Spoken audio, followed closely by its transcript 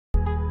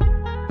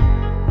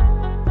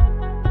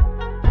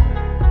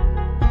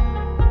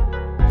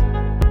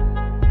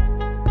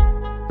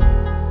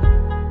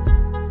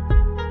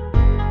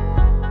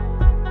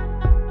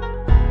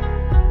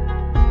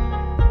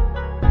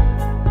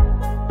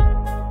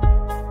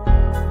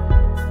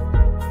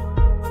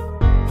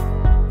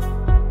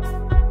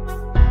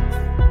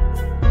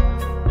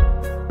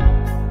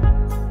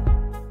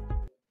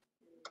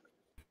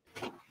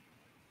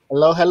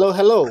Hello, hello,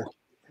 hello.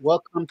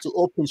 Welcome to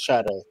Open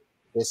Shutter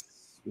this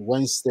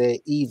Wednesday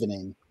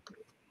evening.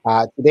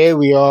 Today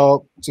we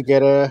all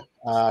together.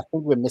 I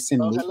think we're missing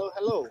me.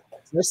 Hello.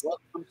 Yes.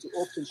 Welcome to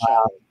Open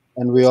Shutter.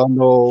 And we all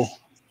know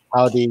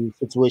how the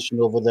situation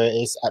over there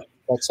is at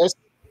Texas.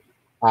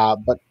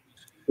 But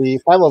the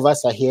five of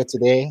us are here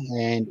today,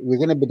 and we're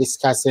going to be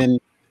discussing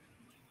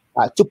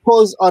to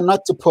pose or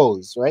not to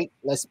pose, right?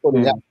 Let's put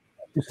it up.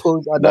 To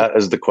pose or not. That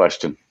is the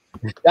question.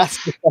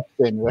 That's the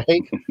question,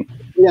 right?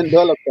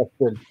 $1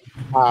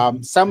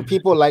 question. Some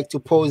people like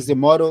to pose the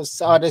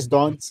models, others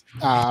don't.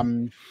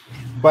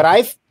 But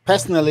I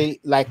personally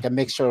like a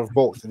mixture of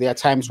both. There are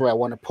times where I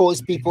want to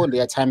pose people, and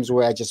there are times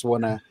where I just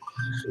want to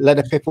let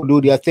the people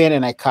do their thing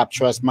and I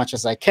capture as much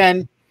as I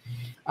can.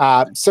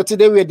 So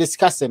today we're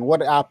discussing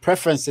what our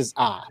preferences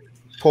are.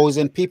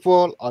 Posing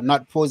people or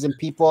not posing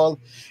people.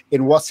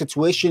 In what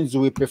situations do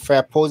we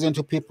prefer posing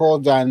to people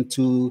than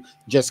to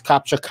just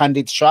capture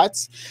candid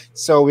shots?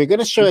 So we're going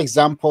to show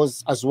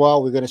examples as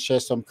well. We're going to share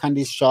some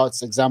candid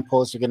shots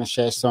examples. We're going to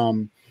share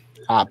some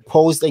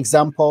posed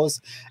examples,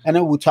 and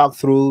then we'll talk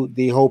through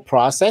the whole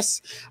process.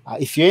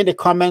 If you're in the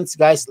comments,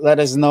 guys, let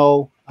us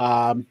know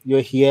you're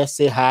here.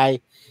 Say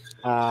hi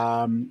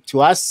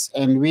to us,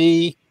 and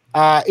we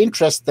are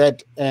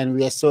interested and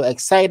we are so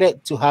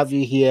excited to have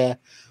you here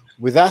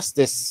with us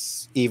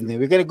this evening.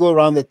 We're going to go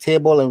around the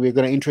table and we're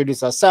going to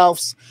introduce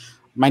ourselves.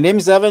 My name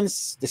is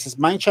Evans. This is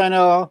my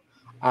channel.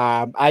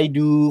 I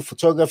do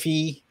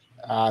photography,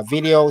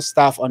 video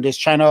stuff on this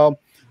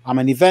channel. I'm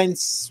an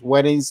events,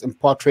 weddings, and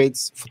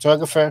portraits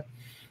photographer.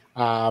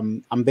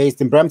 I'm based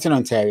in Brampton,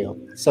 Ontario.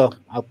 So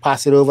I'll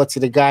pass it over to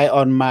the guy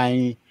on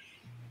my,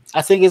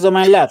 I think he's on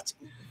my left,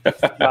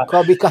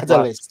 Kobby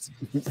Katalist.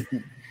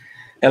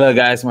 Hello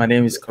guys, my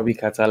name is Kobby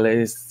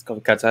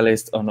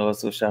Katalist on all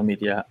social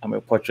media. I'm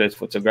a portrait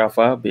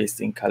photographer based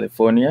in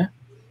California.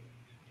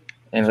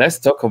 And let's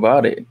talk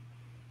about it.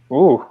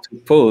 Ooh. To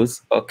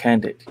pose or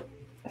candid?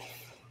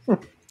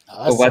 Awesome.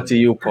 Over to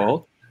you,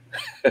 Paul.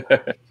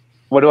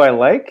 What do I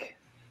like?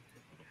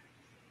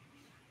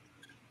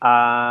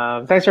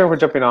 Thanks everyone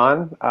for jumping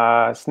on.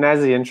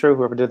 Snazzy intro,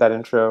 whoever did that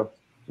intro.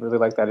 Really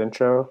like that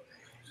intro.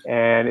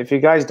 And if you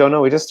guys don't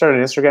know, we just started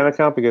an Instagram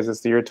account because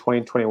it's the year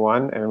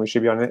 2021 and we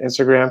should be on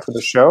Instagram for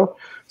the show.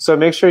 So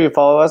make sure you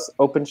follow us,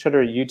 Open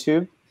Shutter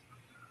YouTube.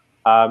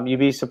 You'd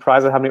be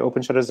surprised at how many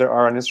Open Shutters there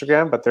are on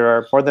Instagram, but there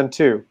are more than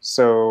 2.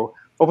 So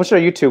Open Shutter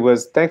YouTube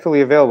was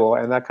thankfully available,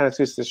 and that kind of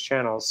suits this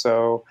channel.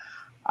 So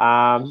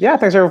yeah,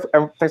 thanks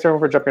everyone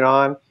for jumping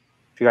on.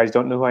 If you guys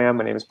don't know who I am,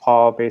 my name is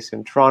Paul, based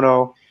in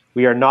Toronto.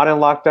 We are not in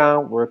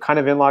lockdown. We're kind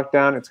of in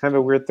lockdown. It's kind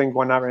of a weird thing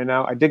going on right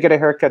now. I did get a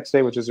haircut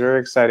today, which is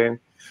very exciting.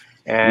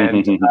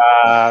 And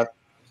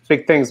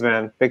big things,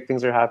 man. Big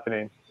things are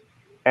happening.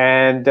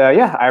 And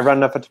yeah, I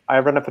run a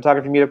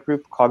photography meetup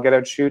group called Get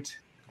Out Shoot.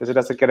 Visit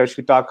us at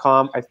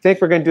getoutshoot.com. I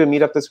think we're going to do a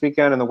meetup this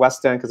weekend in the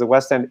West End because the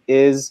West End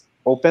is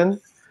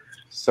open.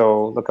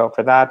 So look out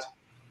for that.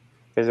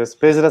 Visit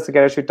us at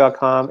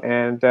getoutshoot.com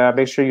and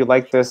make sure you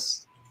like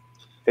this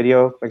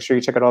video. Make sure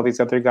you check out all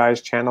these other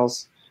guys'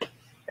 channels.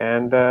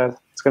 And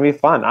it's going to be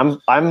fun.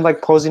 I'm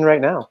like posing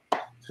right now.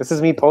 This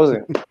is me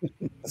posing.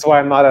 That's why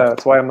I'm not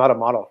a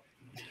model.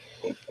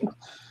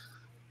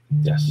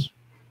 Yes.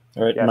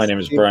 All right. Yes. My name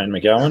is Bryan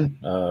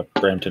McGowan,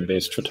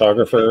 Brampton-based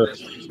photographer.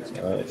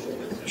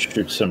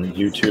 Shoot some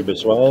YouTube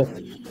as well.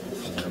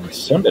 And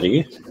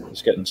somebody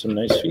is getting some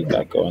nice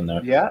feedback going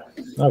there. Yeah.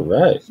 All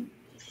right.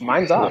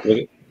 Mine's off.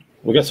 We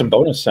got some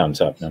bonus sounds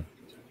happening.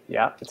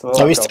 Yeah. It's a Are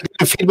little we still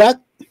getting feedback?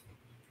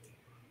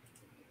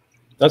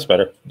 That's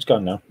better. It's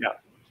gone now. Yeah.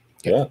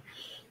 Yeah.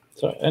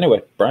 So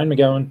anyway, Bryan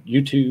McGowan,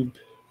 YouTube,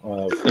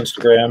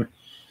 Instagram.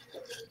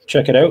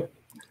 Check it out.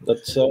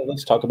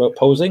 Let's talk about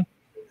posing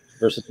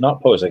versus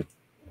not posing.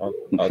 I'll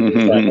try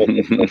and make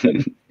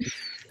it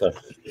so,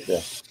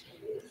 yeah.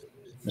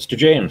 Mr.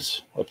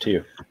 James, up to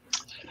you.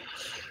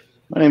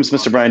 My name is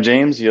Mr. Bryan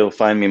James. You'll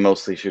find me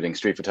mostly shooting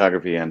street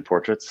photography and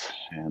portraits.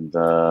 And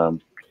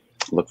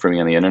look for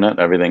me on the internet.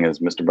 Everything is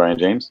Mr. Bryan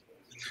James.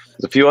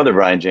 There's a few other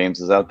Bryan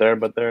Jameses out there,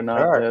 but they're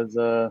not as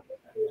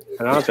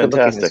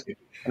fantastic.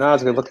 No,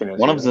 it's good looking.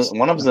 One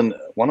of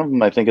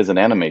them, I think, is an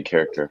anime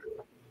character.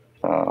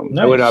 Nice.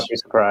 I would not be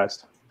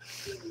surprised.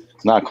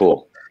 It's not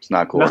cool. It's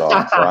not cool at all.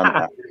 So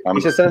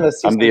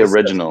I'm the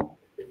original.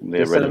 I'm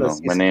the original.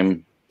 My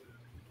name.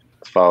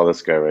 Follow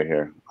this guy right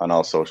here on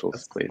all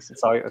socials, please.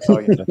 That's all you.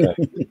 Okay.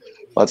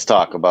 Let's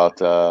talk about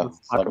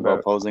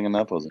posing and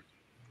not posing.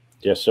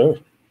 Yes, sir.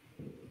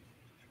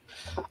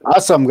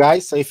 Awesome,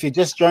 guys. So if you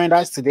just joined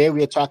us today,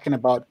 we are talking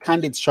about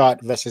candid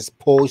shot versus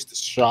posed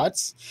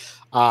shots.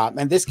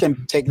 And this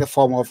can take the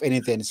form of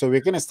anything. So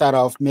we're going to start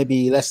off,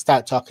 let's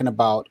start talking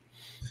about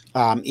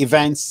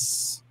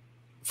events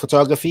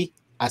photography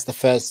as the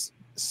first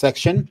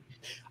section.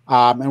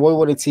 And what we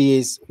want to see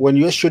is when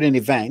you're shooting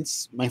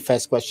events, my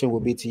first question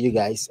will be to you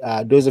guys,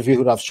 those of you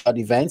who have shot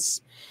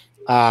events,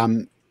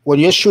 when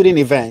you're shooting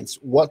events,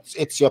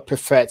 it's your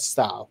preferred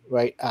style,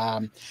 right?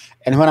 And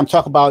when I'm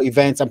talking about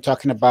events, I'm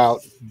talking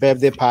about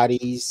birthday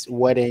parties,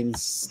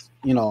 weddings,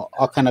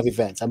 all kind of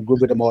events. I'm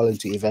grouping them all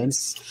into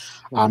events.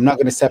 I'm not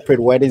going to separate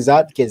weddings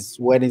out because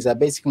weddings are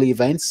basically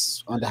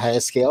events on the higher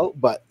scale,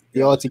 but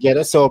they're all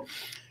together. So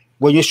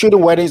when you're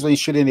shooting weddings, when you're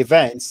shooting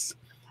events,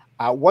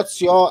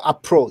 what's your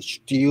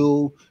approach? Do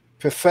you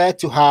prefer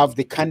to have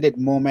the candid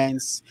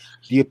moments?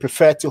 Do you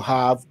prefer to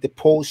have the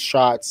pose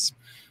shots?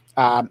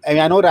 And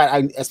I know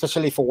that,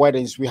 especially for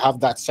weddings, we have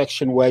that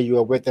section where you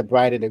are with the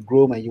bride and the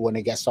groom, and you want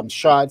to get some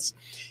shots.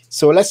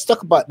 So let's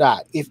talk about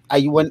that.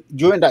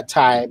 During that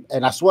time,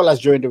 and as well as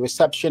during the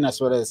reception,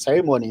 as well as the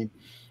ceremony,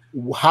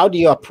 how do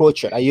you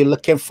approach it? Are you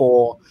looking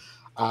for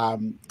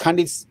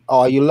candidates,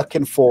 or are you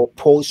looking for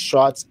pose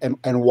shots,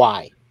 and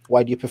why?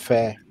 Why do you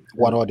prefer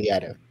one or the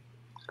other?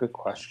 Good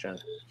question.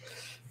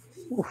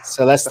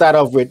 So let's start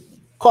off with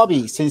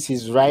Kobby, since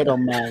he's right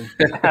on my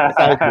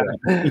side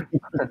here.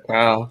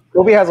 Wow.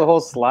 Kobby has a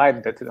whole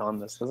slide on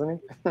this,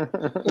 doesn't he?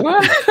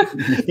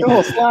 A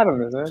whole slide on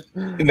this,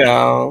 man.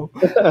 No.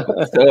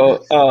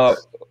 So,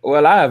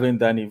 well, I haven't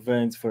done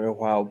events for a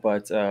while,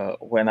 but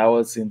when I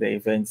was in the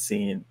event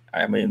scene,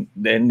 I mean,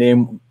 the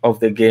name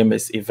of the game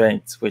is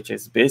events, which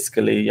is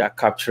basically you're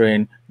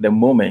capturing the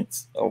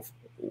moments of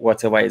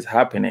whatever is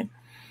happening.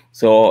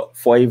 So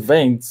for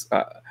events,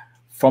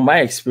 from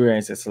my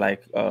experience, it's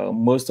like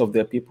most of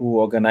the people who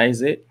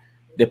organize it,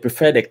 they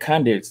prefer the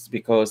candidates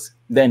because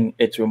then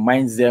it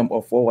reminds them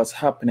of what was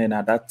happening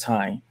at that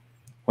time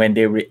when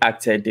they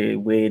reacted the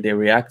way they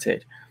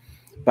reacted.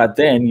 But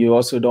then you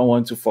also don't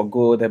want to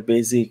forgo the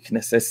basic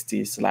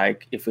necessities.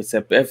 Like if it's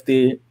a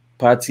birthday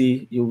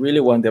party, you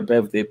really want the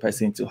birthday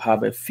person to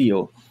have a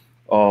feel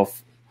of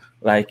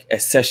like a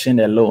session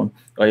alone.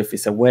 Or if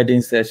it's a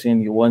wedding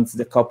session, you want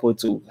the couple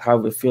to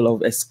have a feel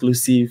of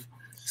exclusive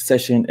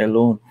session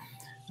alone.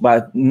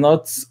 But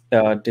not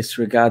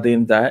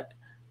disregarding that,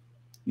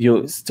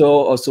 you still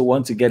also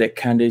want to get a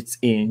candidate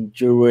in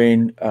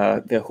during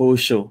the whole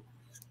show.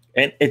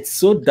 And it's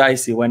so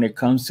dicey when it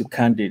comes to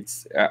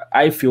candidates.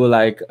 I feel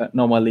like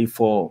normally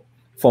for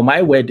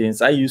my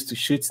weddings, I used to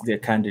shoot the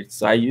candidates.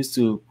 So I used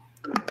to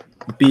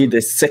be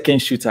the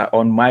second shooter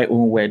on my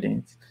own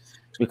weddings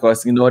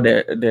because,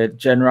 the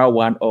general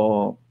one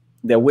or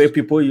the way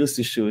people used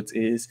to shoot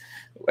is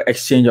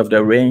exchange of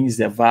the rings,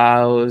 the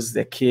vows,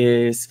 the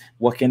kiss,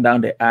 walking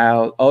down the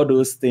aisle. All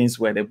those things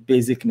were the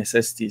basic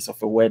necessities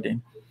of a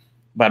wedding.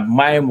 But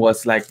mine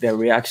was like the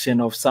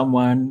reaction of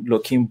someone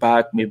looking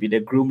back, maybe the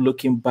groom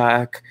looking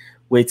back,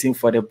 waiting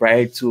for the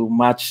bride to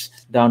march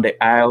down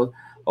the aisle,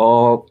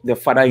 or the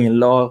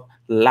father-in-law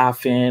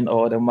laughing,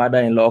 or the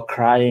mother-in-law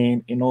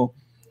crying.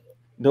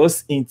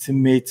 Those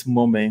intimate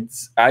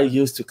moments, I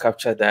used to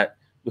capture that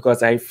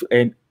because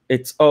and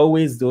it's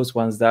always those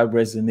ones that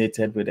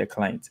resonated with the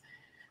client.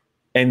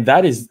 And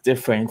that is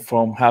different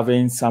from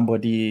having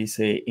somebody,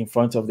 say, in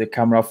front of the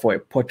camera for a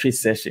portrait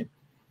session.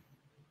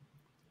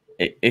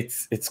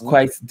 It's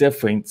quite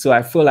different. So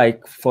I feel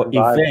like for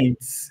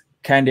events,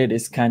 candid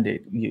is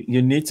candid.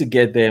 You need to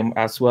get them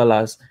as well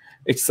as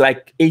it's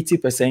like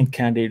 80%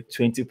 candid,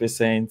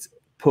 20%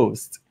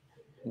 post,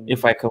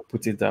 if I can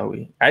put it that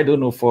way. I don't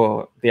know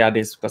for the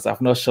others because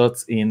I've not shot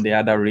in the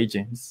other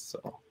regions.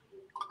 So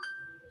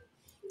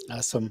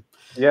awesome.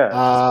 Yeah,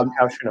 just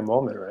capturing a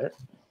moment, right?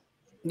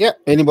 Yeah.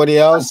 Anybody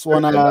else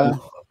wanna?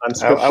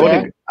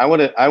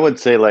 I would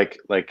say like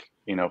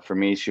for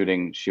me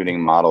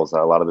shooting models,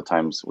 a lot of the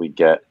times we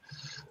get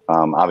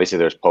obviously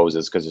there's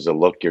poses because there's a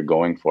look you're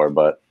going for,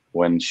 but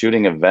when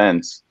shooting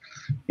events,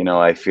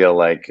 I feel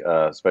like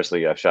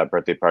especially I've shot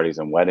birthday parties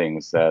and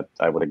weddings, that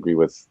I would agree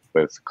with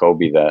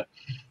Kobby that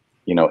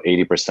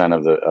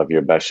 80% of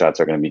your best shots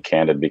are going to be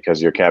candid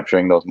because you're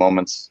capturing those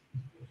moments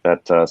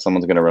that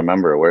someone's going to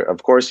remember. Where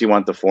of course you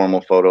want the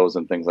formal photos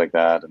and things like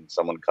that, and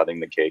someone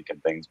cutting the cake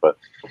and things, but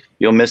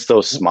you'll miss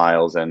those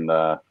smiles. And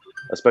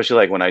especially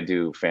like when I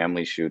do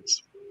family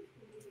shoots,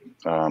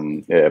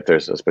 especially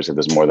if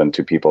there's more than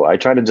two people, I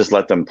try to just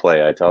let them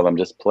play. I tell them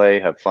just play,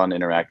 have fun,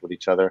 interact with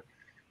each other.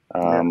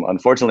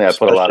 Unfortunately, I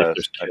put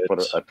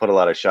a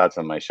lot of shots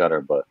on my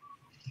shutter, but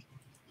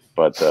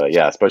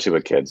yeah, especially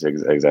with kids,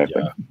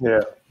 exactly.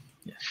 Yeah.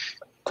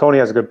 Tony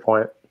has a good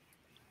point.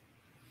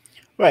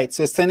 Right.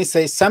 So Stanley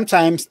says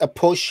sometimes a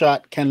post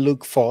shot can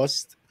look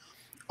forced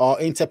or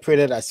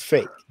interpreted as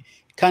fake.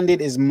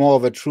 Candid is more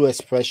of a true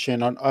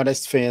expression on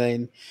honest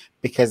feeling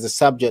because the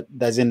subject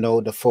doesn't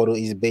know the photo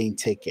is being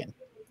taken.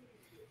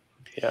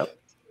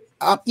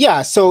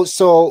 Yeah.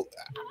 So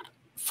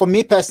for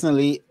me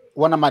personally,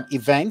 when I'm at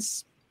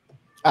events,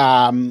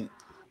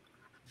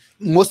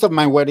 most of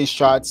my wedding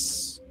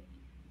shots,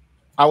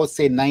 I would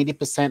say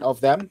 90% of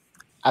them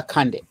are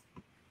candid,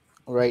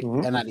 right?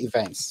 And at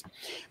events.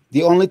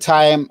 The only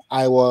time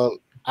I will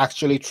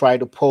actually try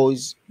to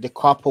pose the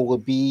couple will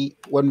be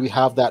when we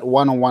have that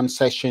one-on-one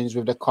sessions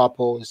with the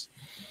couples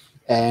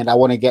and I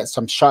want to get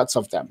some shots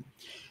of them.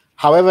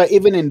 However,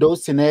 even in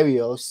those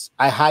scenarios,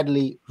 I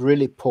hardly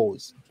really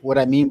pose. What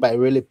I mean by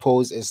really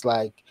pose is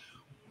like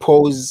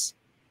pose,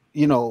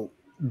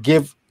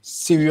 give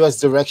serious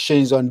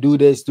directions on do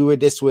this, do it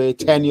this way,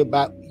 turn your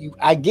back.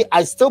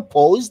 I still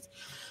posed,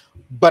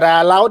 but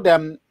I allow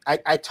them,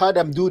 I tell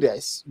them do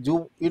this,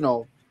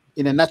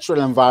 in a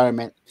natural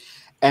environment.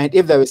 And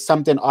if there is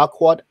something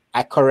awkward,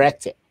 I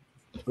correct it,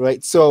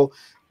 right? So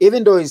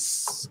even though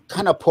it's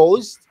kind of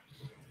posed,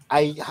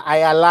 I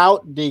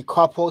allow the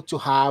couple to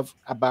have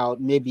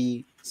about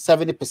maybe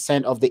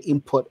 70% of the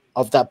input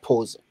of that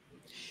pose,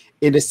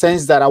 in the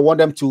sense that I want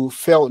them to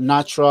feel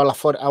natural.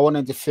 I want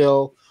them to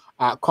feel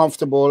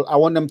comfortable. I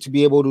want them to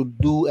be able to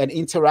do and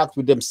interact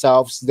with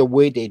themselves the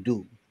way they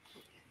do.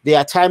 There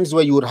are times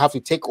where you would have to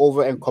take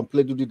over and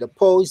completely do the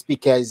pose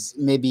because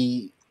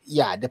maybe,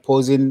 yeah, the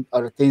posing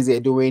or the things they're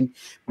doing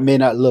may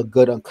not look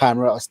good on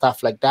camera or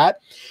stuff like that.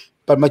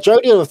 But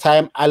majority of the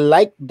time, I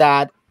like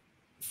that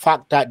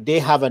fact that they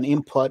have an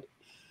input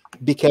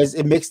because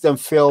it makes them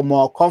feel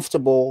more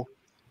comfortable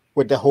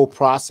with the whole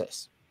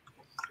process,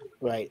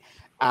 right?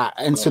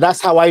 And so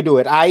that's how I do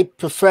it. I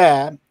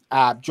prefer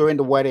during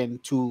the wedding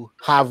to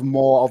have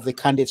more of the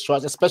candid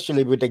shots,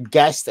 especially with the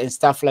guests and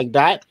stuff like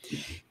that.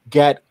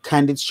 Get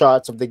candid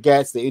shots of the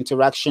guests, the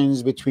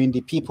interactions between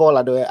the people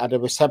at the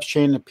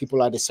reception, the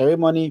people at the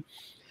ceremony.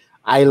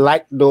 I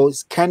like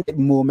those candid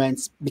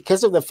moments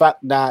because of the fact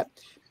that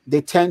they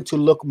tend to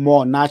look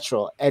more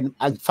natural. And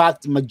in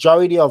fact, the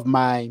majority of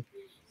my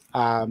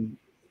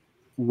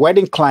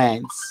wedding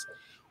clients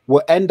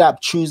will end up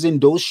choosing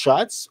those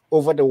shots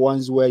over the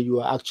ones where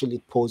you are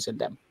actually posing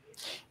them,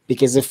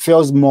 because it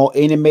feels more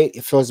intimate,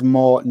 it feels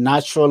more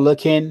natural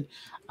looking.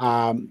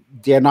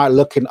 They're not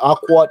looking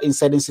awkward in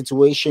certain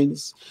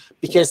situations,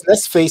 because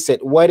let's face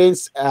it,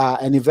 weddings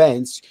and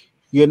events,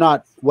 you're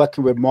not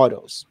working with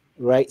models,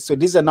 right? So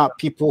these are not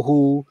people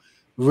who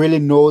really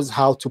knows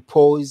how to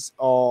pose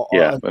or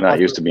they're not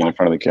used to being in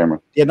front of the camera.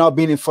 They're not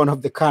being in front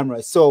of the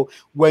camera. So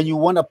when you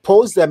want to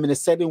pose them in a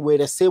certain way,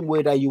 the same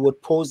way that you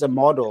would pose a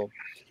model,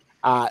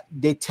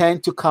 they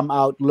tend to come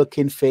out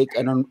looking fake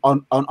and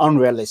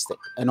unrealistic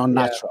and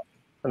unnatural.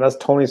 Yeah. And that's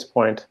Tony's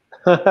point.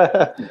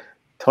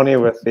 Tony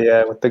with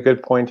the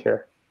good point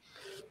here.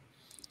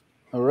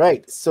 All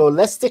right, so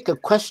let's take a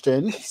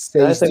question. It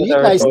says, do you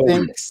guys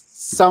think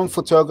some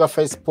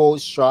photographers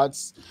pose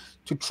shots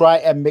to try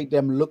and make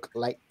them look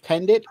like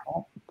candid?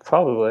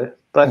 Probably,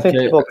 but I think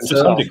people to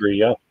some degree,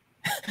 yeah.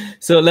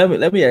 So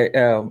let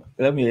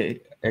me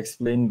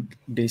explain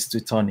this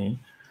to Tony.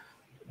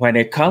 When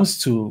it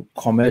comes to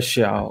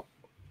commercial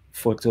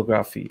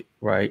photography,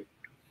 right,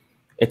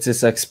 it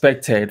is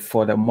expected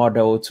for the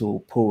model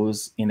to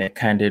pose in a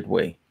candid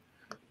way.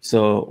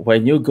 So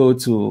when you go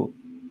to,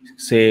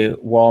 say,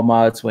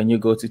 Walmart, when you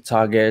go to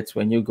Target,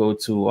 when you go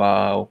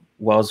to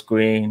Wells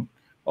Green,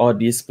 all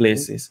these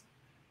places,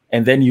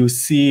 and then you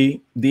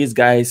see these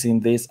guys in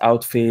these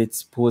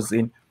outfits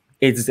posing,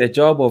 it's the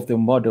job of the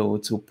model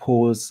to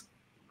pose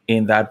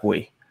in that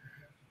way.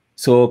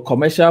 So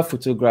commercial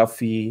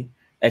photography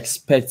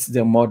expects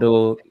the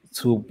model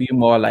to be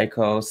more like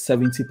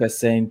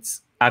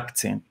 70%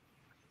 acting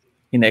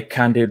in a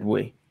candid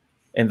way.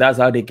 And that's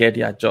how they get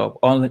their job.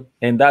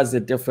 And that's the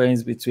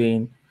difference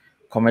between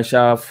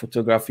commercial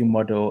photography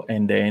model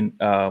and then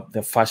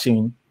the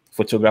fashion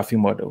photography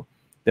model.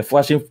 The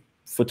fashion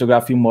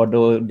photography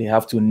model, they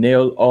have to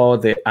nail all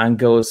the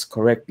angles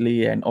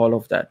correctly and all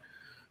of that.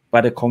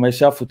 But the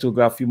commercial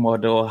photography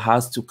model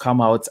has to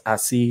come out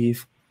as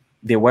if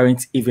they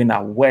weren't even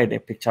aware the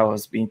picture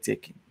was being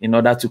taken in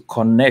order to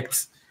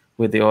connect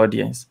with the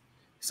audience.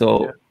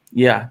 So,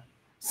 yeah,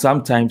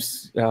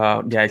 sometimes they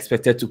are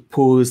expected to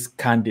pose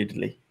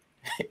candidly,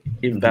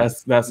 if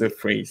that's a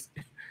phrase.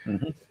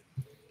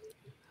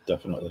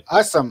 Definitely.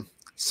 Awesome.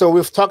 So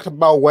we've talked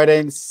about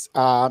weddings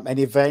and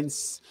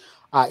events.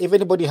 If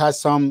anybody has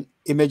some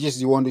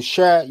images you want to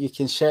share, you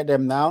can share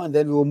them now, and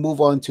then we'll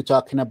move on to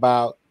talking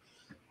about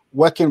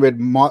working with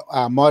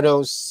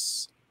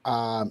models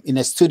in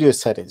a studio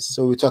settings.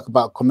 So we talk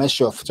about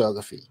commercial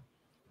photography.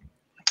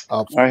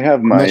 I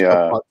have my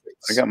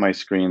I got my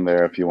screen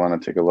there if you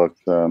want to take a look.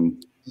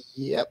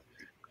 Yep.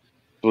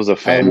 It was a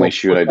family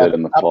shoot I did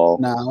in the fall.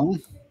 Now,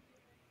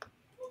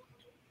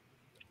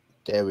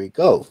 there we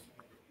go.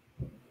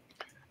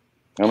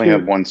 I only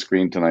have one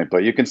screen tonight,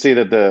 but you can see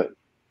that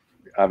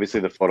obviously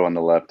the photo on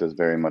the left is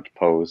very much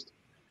posed,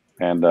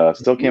 and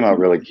still came out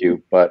really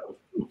cute. But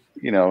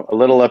you know, a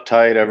little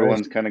uptight.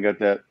 Everyone's kind of got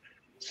that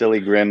silly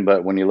grin.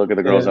 But when you look at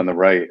the girls on the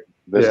right,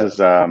 this is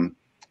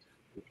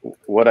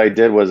what I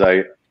did was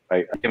I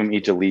gave them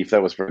each a leaf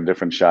that was for a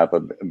different shot.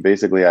 But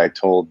basically, I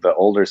told the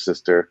older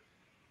sister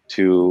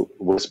to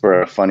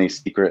whisper a funny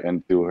secret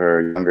into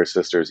her younger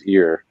sister's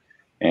ear.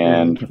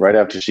 And right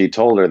after she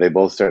told her, they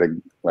both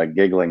started like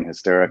giggling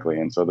hysterically.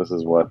 And so this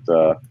is what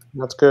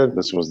that's good.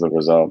 This was the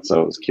result.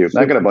 So it was cute.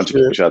 And I got a bunch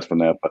of shots from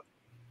that,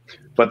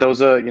 but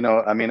those you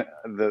know, I mean,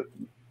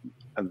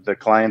 the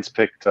clients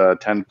picked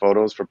 10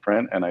 photos for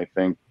print, and I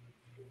think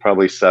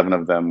probably 7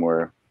 of them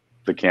were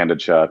the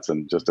candid shots,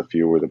 and just a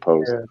few were the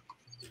pose.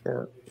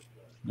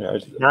 Yeah.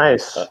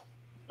 Nice.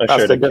 I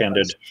shared a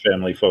candid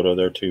family photo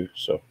there too.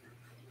 So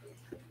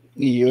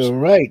you're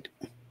right.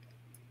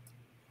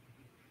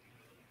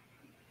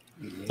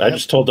 I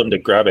just told them to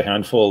grab a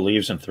handful of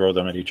leaves and throw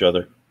them at each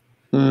other.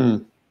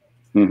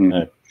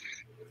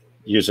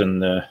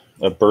 Using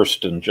a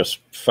burst and just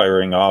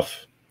firing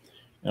off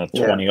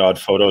 20 odd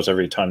photos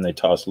every time they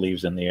toss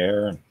leaves in the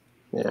air. And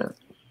yeah,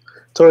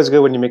 it's always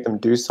good when you make them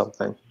do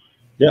something.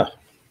 yeah,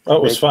 oh,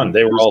 it was fun.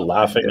 They were all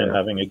laughing and yeah.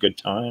 having a good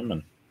time,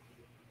 and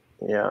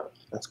Yeah,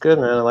 that's good,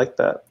 man. I like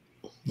that.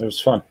 it was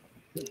fun.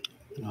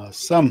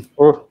 Awesome.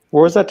 Where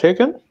was that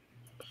taken?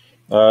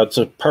 It's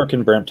a park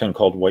in Brampton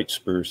called White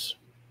Spruce.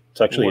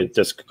 It's actually a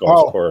disc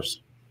golf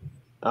course.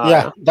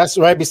 Yeah, that's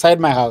right beside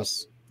my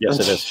house. Yes,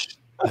 it is.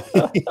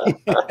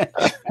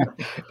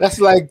 That's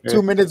like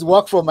 2 minutes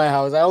walk from my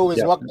house. I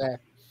always walk there.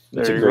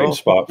 It's a great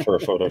spot for a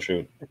photo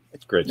shoot.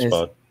 It's a great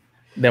spot.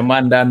 The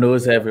man that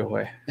knows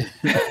everywhere.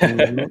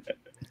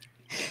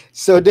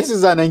 So this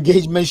is an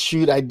engagement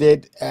shoot I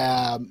did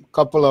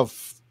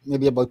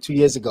maybe about 2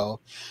 years ago.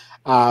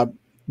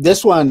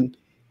 This one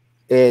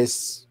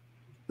is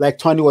like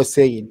Tony was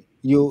saying,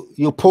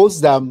 you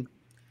post them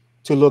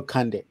to look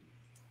candid,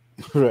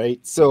 right?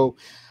 So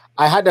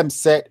I had them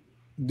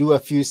do a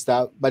few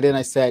stuff, but then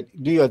I said,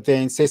 do your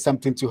thing, say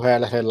something to her,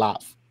 let her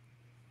laugh,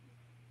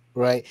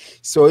 right?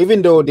 So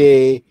even though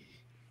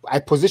I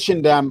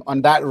positioned them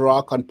on that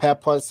rock on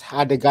purpose,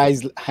 had the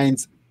guy's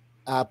hands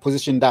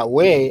positioned that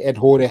way and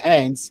hold their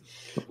hands,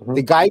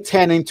 the guy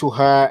turning to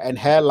her and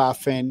her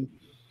laughing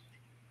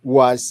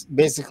was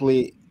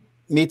basically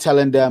me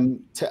telling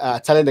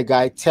the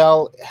guy,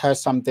 tell her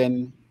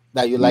something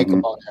that you like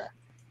about her.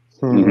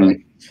 Right?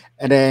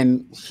 And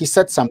then he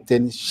said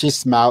something, she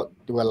smiled,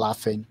 they were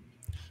laughing.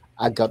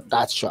 I got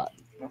that shot.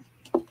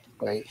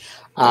 Right.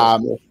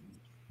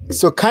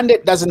 So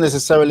candid doesn't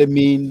necessarily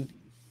mean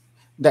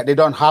that they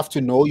don't have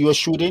to know you're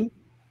shooting.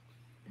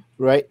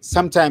 Right.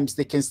 Sometimes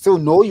they can still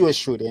know you're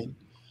shooting,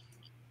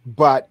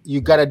 but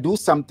you gotta do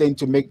something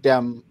to make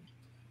them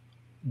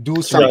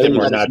do something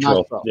more that is natural.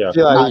 natural. Yeah.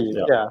 Feel at ease.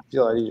 Yeah,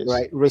 feel at ease.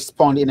 Right.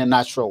 Respond in a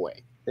natural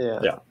way.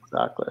 Yeah.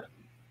 Exactly.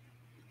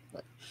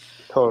 Right.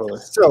 Totally.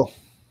 So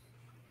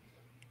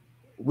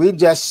we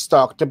just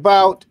talked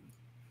about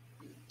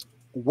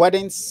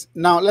weddings.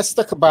 Now let's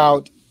talk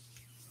about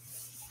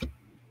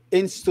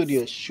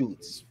in-studio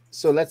shoots.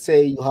 So let's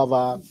say you have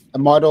a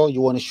model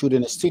you want to shoot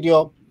in a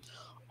studio,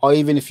 or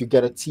even if you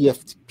get a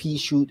TFP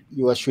shoot,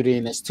 you are shooting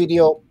in a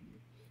studio.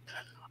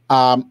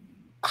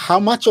 How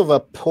much of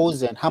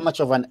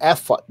an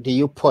effort do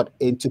you put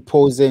into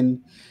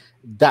posing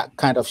that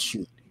kind of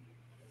shoot?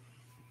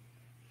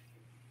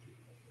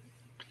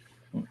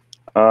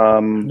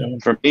 For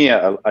me,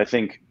 I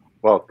think,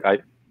 well,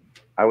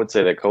 I would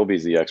say that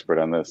Kobby's the expert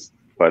on this,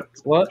 but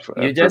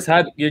you just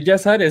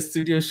had a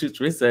studio shoot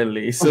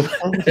recently, so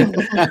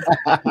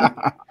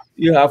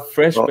you have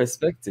fresh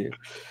perspective.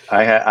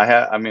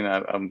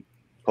 I'm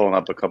pulling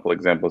up a couple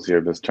examples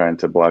here, just trying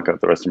to block out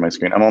the rest of my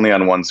screen. I'm only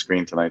on one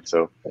screen tonight,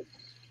 so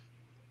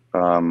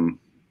I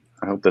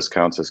hope this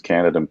counts as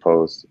candid and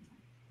posed.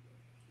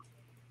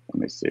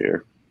 Let me see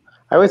here.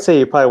 I would say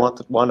you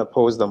probably want to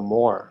pose them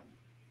more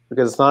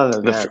because it's not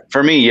an event.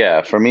 For me,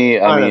 yeah. For me,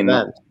 I mean,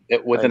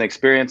 with an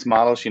experienced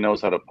model, she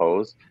knows how to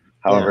pose.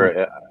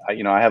 However,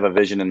 I have a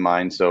vision in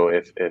mind. So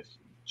if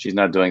she's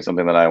not doing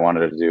something that I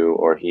wanted her to do,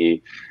 or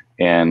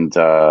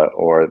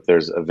or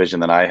there's a vision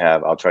that I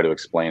have, I'll try to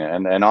explain it.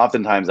 And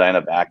oftentimes I end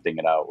up acting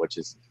it out, which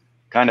is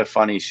kind of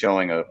funny,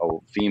 showing a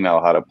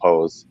female how to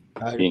pose,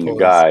 being a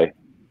guy.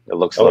 It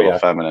looks a little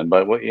feminine,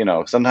 but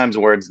sometimes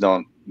words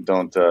don't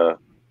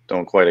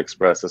quite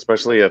express,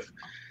 especially if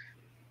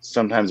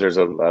sometimes there's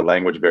a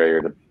language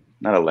barrier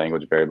not a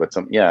language barrier, but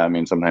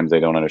sometimes they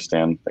don't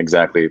understand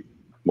exactly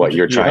what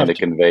you're trying to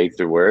convey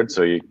through words.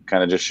 So you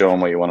kind of just show them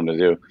what you want them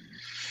to do.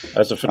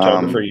 As a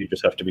photographer, you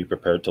just have to be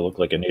prepared to look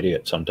like an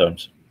idiot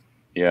sometimes.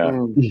 Yeah.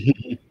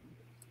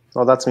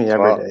 Well, that's me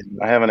every day.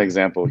 I have an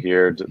example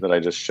here that I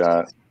just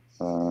shot.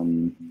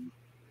 Hopefully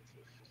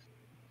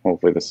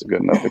this is a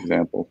good enough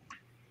example.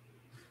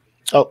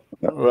 Oh,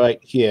 right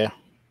here.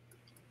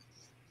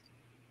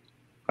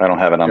 I don't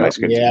have it on my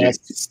screen.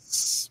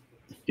 Yes.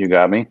 You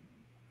got me?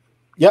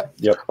 Yep.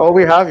 Oh,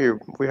 we have you,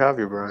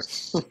 Bryan.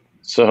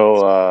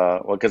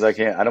 So, because I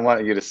don't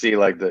want you to see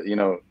like you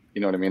know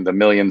what I mean? The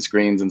million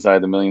screens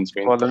inside the million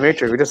screens. Well, the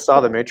Matrix, we just saw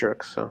the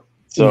Matrix. So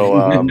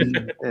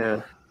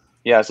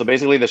yeah. So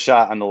basically the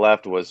shot on the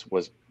left was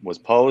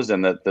posed,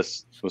 and that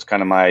this was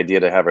kind of my idea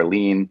to have her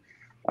lean.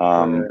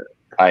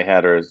 I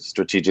had her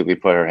strategically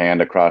put her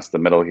hand across the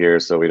middle here,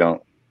 so we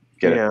don't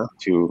get it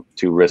too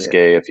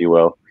risque, if you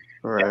will.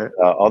 Right. And,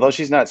 although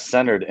she's not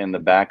centered in the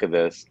back of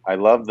this, I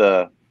love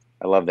the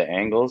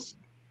angles.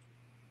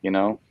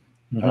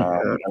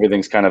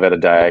 Everything's kind of at a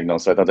diagonal,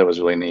 so I thought that was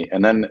really neat.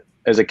 And then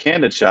as a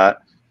candid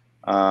shot,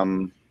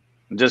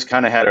 just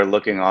kind of had her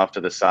looking off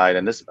to the side.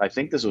 And I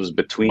think this was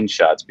between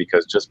shots,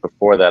 because just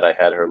before that I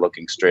had her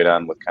looking straight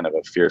on with kind of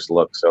a fierce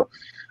look. So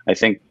I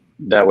think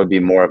that would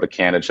be more of a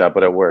candid shot,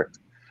 but it worked.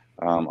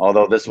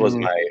 Although this was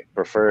my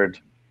preferred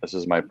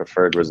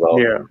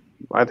result. Yeah,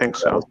 I think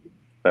so.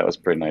 That was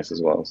pretty nice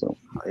as well. So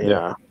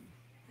yeah.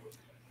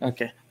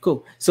 Okay,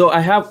 cool. So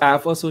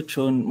I've also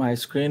shown my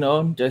screen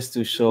on just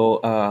to show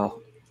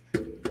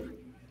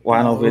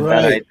one of it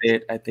that I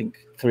did, I think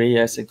 3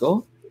 years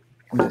ago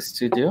in the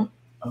studio.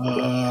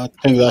 I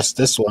think that's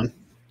this one.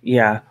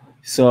 Yeah.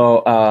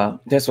 So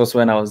this was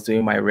when I was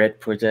doing my red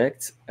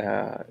project.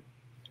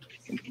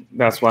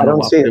 That's one I of don't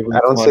my see. favorite I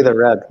don't see models. the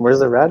red. Where's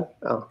the red?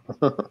 Oh.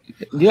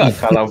 You are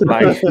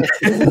colorblind.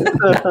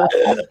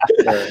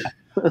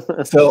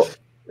 So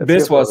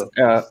this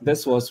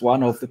was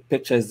one of the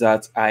pictures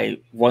that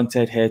I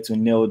wanted her to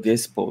nail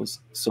this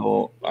pose.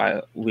 So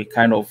we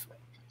kind of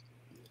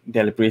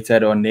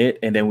deliberated on it,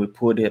 and then we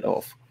pulled it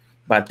off.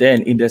 But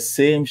then in the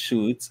same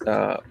shoot,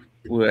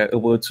 we were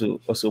able to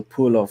also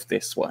pull off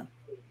this one,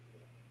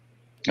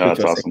 Oh, which that's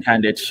was awesome. a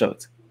candid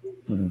shot.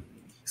 Mm-hmm.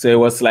 So it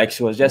was like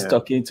she was just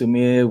talking to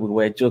me. We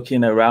were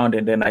joking around,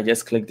 and then I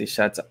just clicked the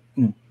shutter.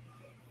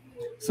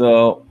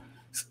 So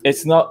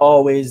it's not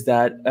always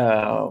that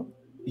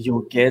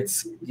you get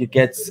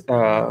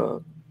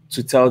to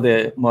tell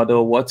the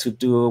model what to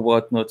do,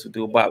 what not to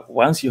do. But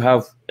once you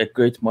have a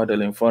great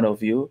model in front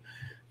of you,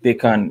 they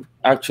can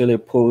actually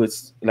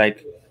pose,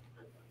 like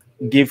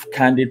give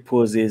candid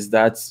poses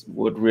that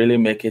would really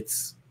make it,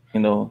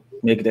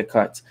 make the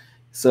cut.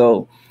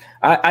 So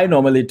I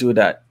normally do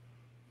that.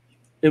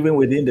 Even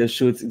within the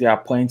shoot, there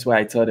are points where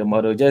I tell the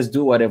model, just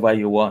do whatever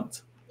you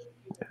want.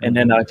 And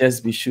then I'll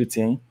just be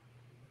shooting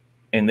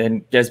and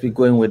then just be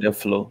going with the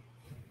flow.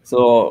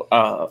 So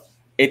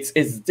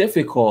it's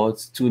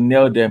difficult to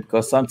nail them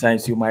because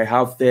sometimes you might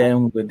have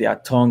them with their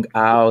tongue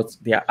out,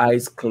 their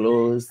eyes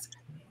closed.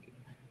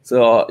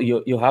 So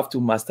you have to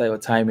master your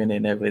timing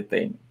and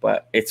everything,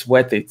 but it's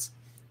worth it.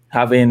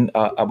 Having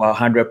about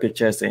 100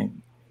 pictures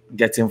and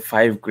getting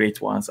 5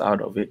 great ones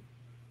out of it,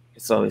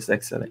 it's always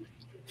excellent.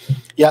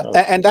 Yeah,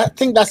 and I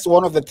think that's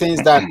one of the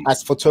things that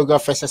as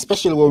photographers,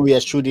 especially when we are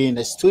shooting in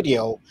the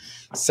studio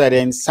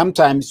setting,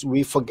 sometimes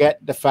we forget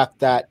the fact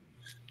that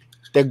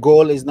the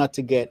goal is not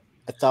to get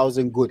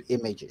 1,000 good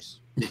images,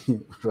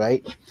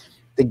 right?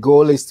 The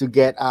goal is to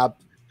get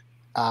up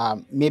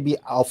maybe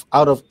out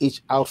of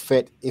each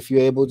outfit, if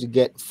you're able to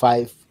get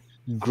 5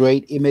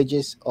 great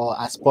images, or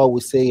as Paul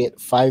would say it,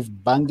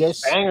 5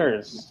 bangers.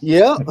 Bangers.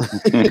 Yeah.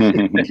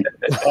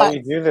 That's how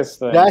you do this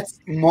thing. That's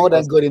more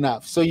than good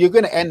enough. So you're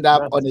going to end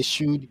up on a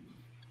shoot,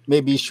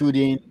 maybe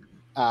shooting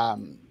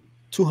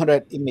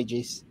 200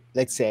 images,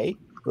 let's say,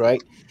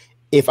 right?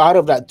 If out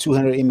of that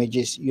 200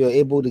 images, you're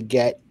able to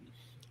get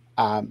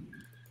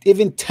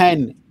even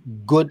 10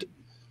 good,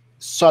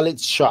 solid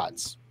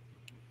shots,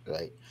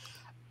 right?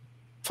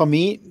 For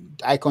me,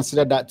 I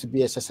consider that to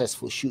be a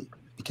successful shoot,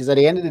 because at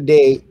the end of the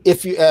day,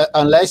 if you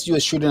unless you're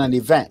shooting an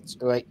event,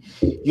 right,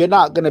 you're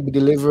not going to be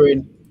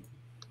delivering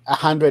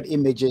 100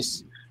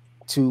 images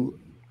to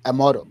a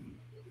model,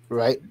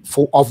 right,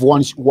 of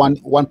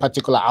one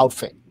particular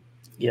outfit.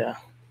 Yeah.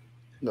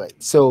 Right.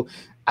 So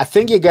I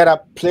think you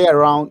gotta play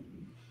around,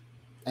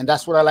 and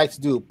that's what I like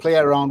to do: play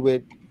around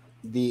with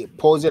the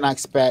posing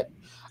aspect.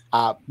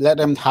 Let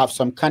them have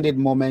some candid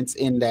moments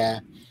in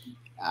there,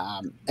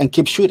 and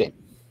keep shooting.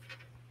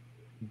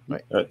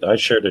 Right. I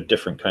shared a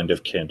different kind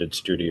of candid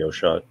studio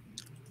shot.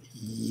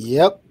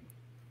 Yep.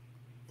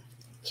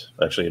 It's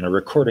actually in a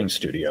recording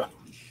studio.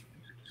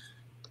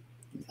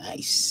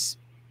 Nice.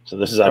 So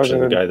this is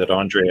actually the guy that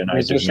Andre and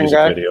I do music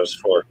videos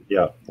for.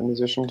 Yeah. The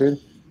musician dude.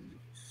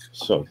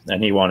 So,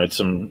 and he wanted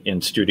some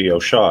in studio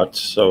shots.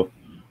 So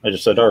I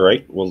just said, all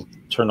right, we'll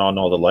turn on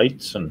all the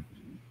lights. And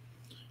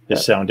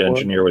his sound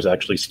engineer was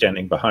actually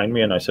standing behind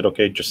me. And I said,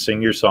 okay, just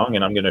sing your song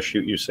and I'm going to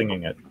shoot you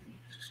singing it.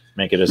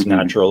 Make it as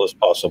natural as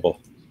possible.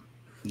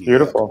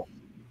 Beautiful.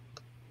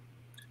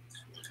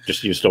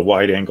 Just used a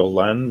wide angle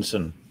lens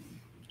and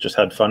just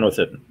had fun with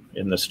it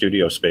in the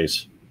studio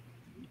space.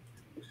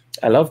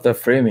 I love the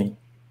framing.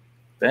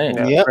 Dang.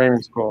 Yeah, Yep.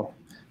 framing's cool.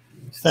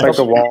 It's like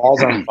the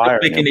walls on fire.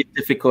 Making it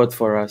difficult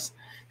for us.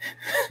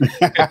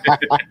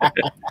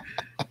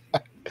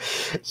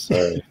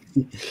 Sorry.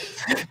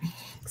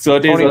 So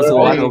this is also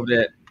one of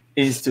the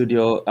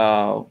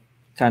in-studio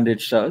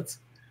candid shots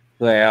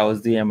where I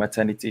was doing a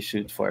maternity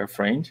shoot for a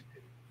friend.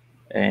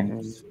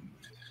 And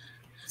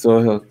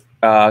so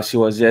she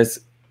was just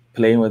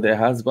playing with her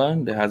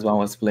husband. The husband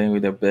was playing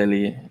with the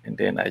belly. And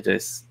then I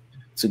just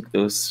took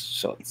those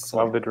shots.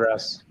 Love the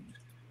dress.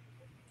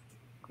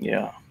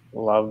 Yeah.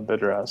 Love the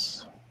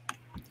dress.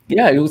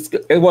 Yeah,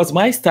 it was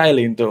my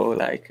styling though.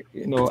 Like,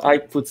 I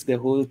put the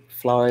whole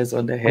flowers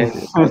on the head.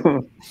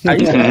 I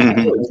used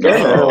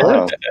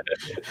to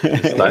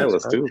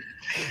Stylist too.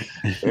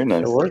 Very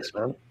nice. It works,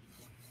 man.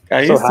 I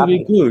used to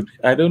be good.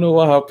 I don't know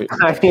what happened.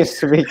 I used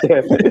to be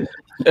good.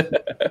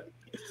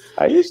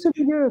 I used to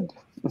be good.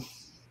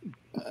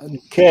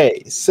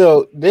 Okay,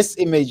 so this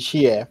image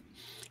here.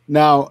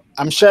 Now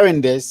I'm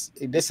sharing this.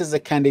 This is a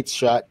candid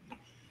shot.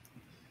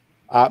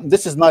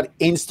 This is not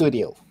in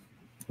studio,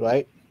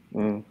 right?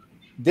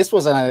 This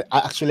was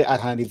actually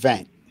at an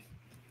event,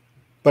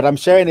 but I'm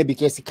sharing it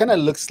because it kind of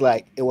looks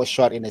like it was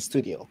shot in a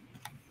studio,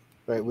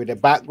 right, with the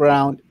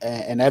background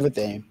and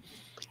everything.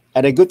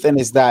 And the good thing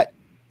is that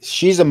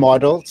she's a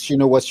model. She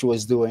knew what she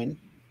was doing,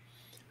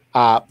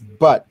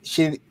 but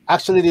she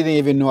actually didn't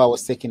even know I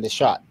was taking the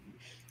shot.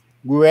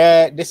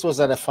 This was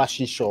at a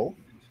fashion show,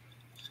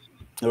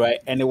 right?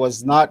 And it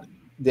was not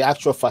the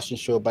actual fashion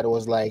show, but it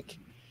was like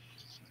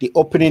the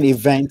opening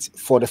event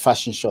for the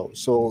fashion show.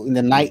 So in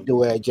the night, they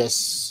were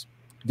just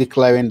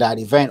declaring that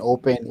event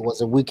open. It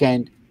was a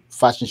weekend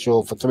fashion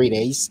show for 3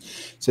 days.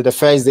 So the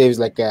first day was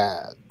like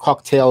a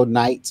cocktail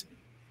night,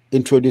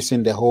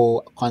 introducing the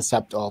whole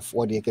concept of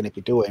what you're going to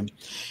be doing.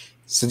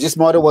 So this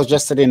model was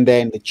just sitting there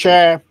in the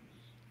chair.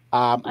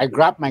 I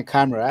grabbed my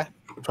camera,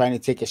 trying to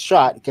take a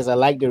shot because I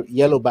like the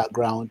yellow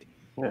background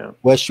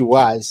where she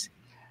was.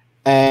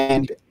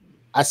 And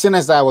as soon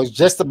as I was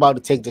just about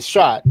to take the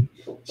shot,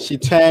 she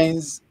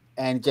turns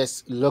and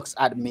just looks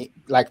at me,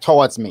 like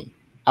towards me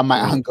at my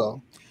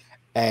angle.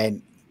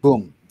 And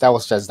boom, that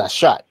was just that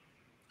shot.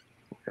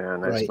 Yeah,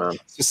 nice, man.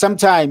 So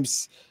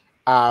sometimes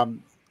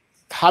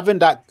having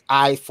that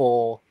eye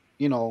for,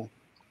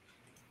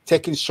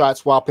 taking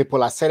shots while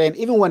people are sitting,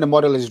 even when the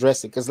model is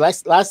dressing. Because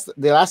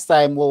the last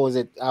time, what was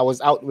it? I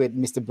was out with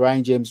Mr.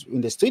 Bryan James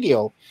in the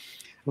studio.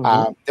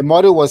 The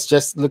model was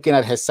just looking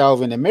at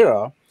herself in the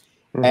mirror.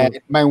 And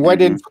my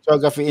wedding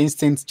photography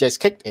instinct just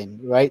kicked in,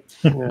 right?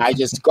 I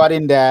just got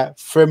in there,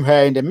 framed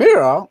her in the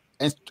mirror,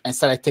 and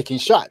started taking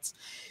shots.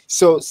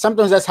 So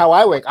sometimes that's how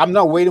I work. I'm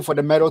not waiting for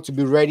the model to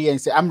be ready and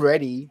say, I'm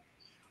ready,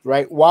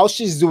 right? While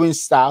she's doing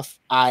stuff,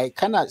 I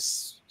kind of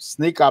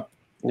sneak up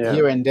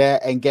here and there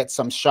and get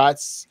some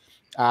shots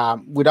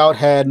without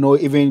her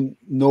even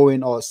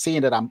knowing or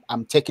seeing that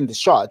I'm taking the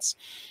shots.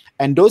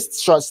 And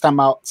those shots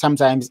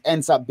sometimes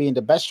ends up being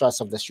the best shots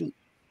of the shoot.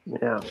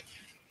 Yeah.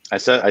 I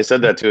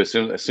said that too. As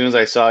soon as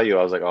I saw you,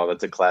 I was like, "Oh,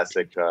 that's a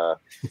classic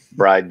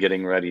bride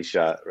getting ready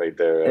shot right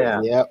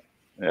there."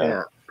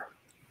 Yeah.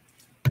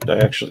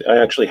 I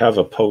actually have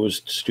a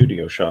posed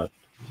studio shot.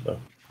 So.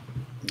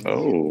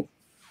 Oh,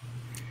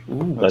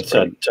 that's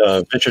at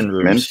Vision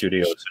Room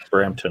Studios in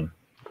Brampton.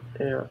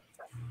 Yeah.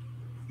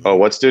 Oh,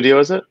 what studio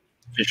is it?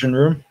 Vision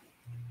Room.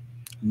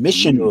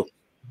 Mission Room.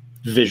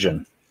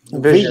 Vision.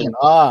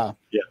 Ah.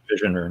 Yeah,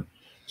 Vision Room.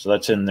 So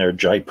that's in their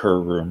Jaipur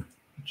room.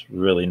 It's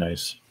really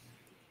nice.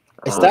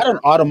 Is that an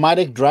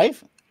automatic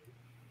drive?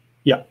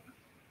 Yeah.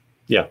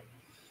 Yeah.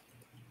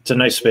 It's a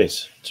nice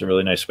space. It's a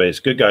really nice space.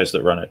 Good guys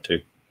that run it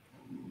too.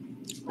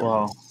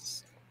 Wow.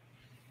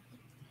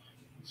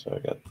 So I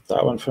got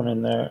that one from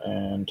in there,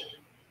 and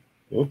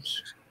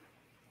oops.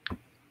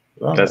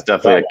 That's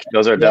definitely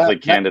those are definitely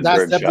candid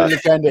bird shots. That's definitely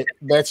candid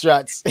bird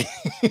shots.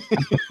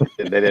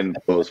 They didn't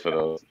pose for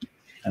those.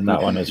 And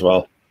that one as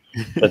well.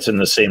 That's in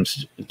the same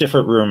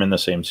different room in the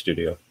same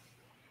studio.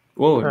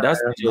 Whoa,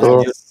 that's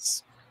cool.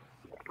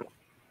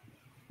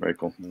 Very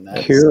cool.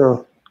 Nice.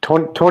 Cool.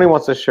 Tony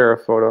wants to share a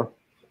photo.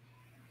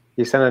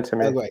 He sent it to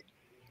me.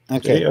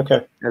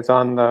 Okay. It's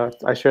on the.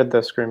 I shared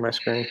my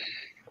screen.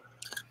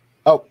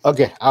 Oh,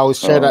 okay. I will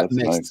share that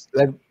next.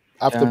 Nice.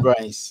 After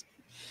Bryan's.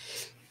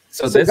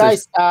 So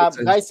guys,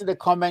 guys in the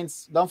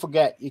comments, don't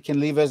forget you can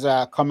leave us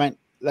a comment.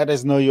 Let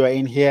us know you are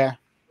in here.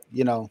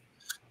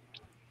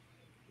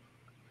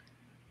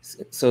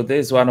 So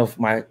this is one of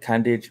my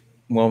candid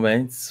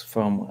moments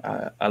from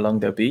along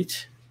the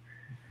beach.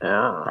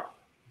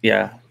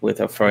 Yeah,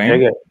 with a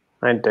friend.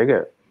 I dig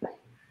it.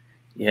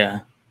 Yeah,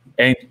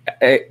 and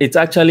it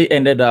actually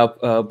ended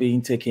up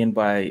being taken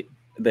by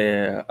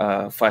the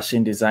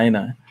fashion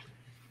designer,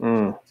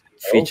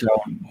 featured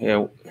on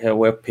her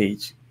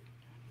webpage.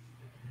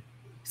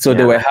 So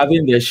they were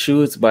having their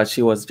shoots, but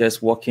she was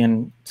just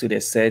walking to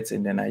the set,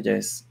 and then I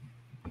just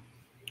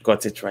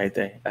got it right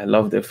there. I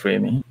love the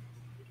framing.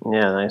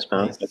 Yeah, nice,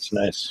 man. That's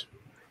nice.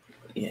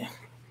 Yeah.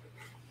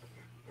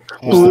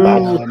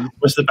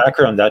 Was the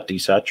background that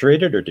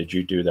desaturated, or did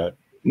you do that?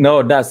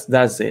 No, that's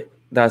it.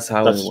 That's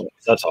how it was.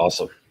 That's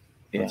awesome.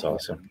 Yeah. That's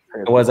awesome.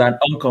 It was an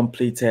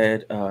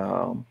uncompleted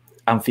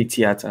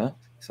amphitheater.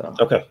 So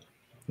okay,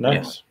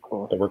 nice. Yeah.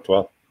 Cool. That worked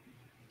well.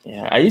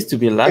 Yeah, I used to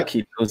be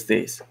lucky those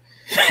days.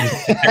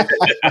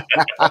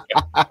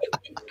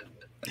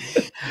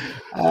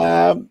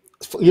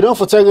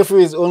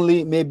 Photography is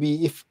only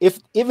maybe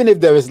even if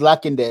there is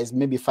luck in there, it's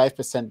maybe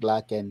 5%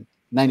 luck and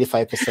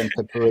 95%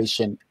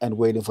 preparation and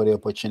waiting for the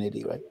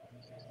opportunity, right?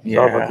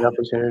 Yeah, about the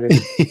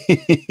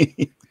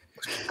opportunity.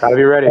 Gotta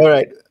be ready. All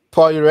right,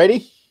 Paul, you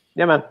ready?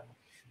 Yeah, man.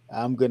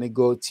 I'm gonna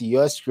go to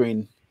your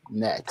screen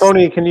next.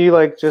 Tony, can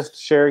you just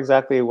share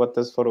exactly what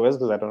this photo is?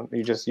 Because I don't.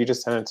 You just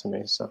sent it to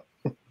me. So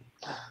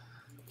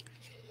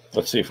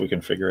let's see if we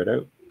can figure it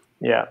out.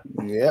 Yeah.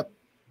 Yep.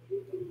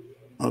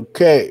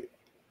 Okay.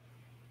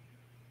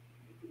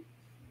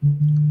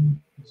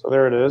 So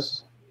there it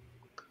is.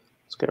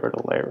 Let's get rid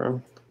of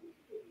Lightroom.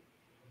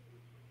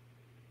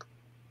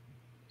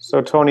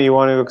 So Tony, you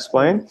want to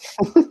explain?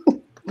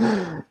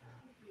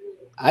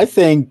 I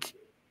think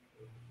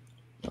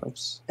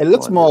it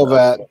looks more of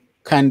a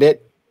candid.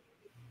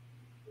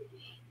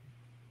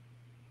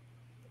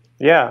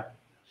 Yeah.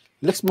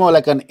 It looks more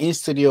like an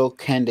in-studio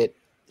candid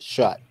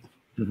shot.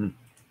 Mm-hmm.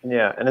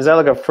 Yeah. And is that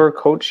like a fur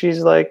coat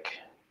she's got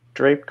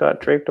draped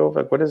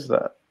over? Like, what is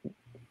that?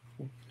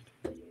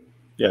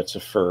 Yeah, it's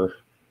a fur.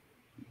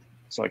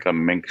 It's like a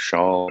mink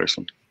shawl or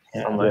something.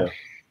 Yeah.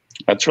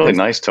 That's really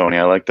nice, Tony.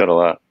 I like that a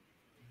lot.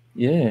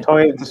 Yeah.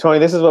 Tony,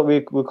 this is what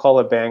we call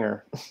a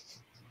banger.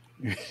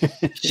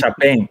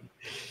 Champagne.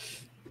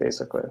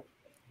 Basically.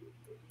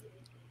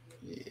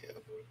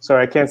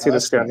 Sorry, I can't see the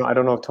screen. I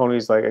don't know if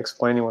Tony's like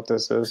explaining what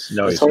this is.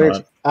 No, he's Tony,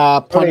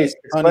 not. Tony's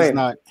explain.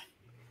 not.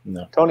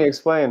 No. Tony,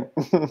 explain.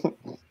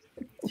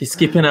 He's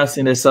keeping us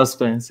in the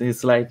suspense.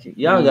 It's like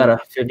y'all gotta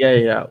figure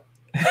it out.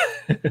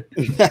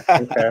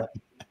 Okay. All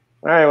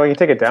right. Well, you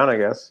can take it down, I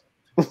guess.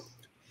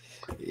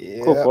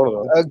 Yeah. Cool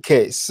photo, though.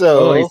 Okay,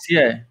 so it's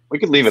here. We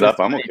could leave it up.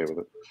 I'm okay with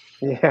it.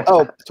 Yeah.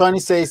 oh, Tony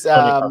says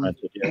Tony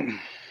commented, yeah.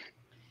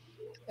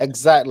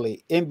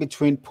 exactly in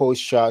between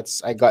post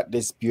shots, I got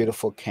this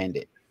beautiful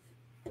Candid.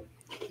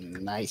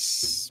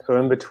 Nice. So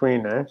in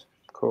between, eh?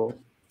 Cool.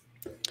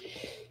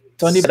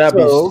 Tony So- Brab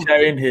is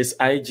sharing his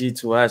IG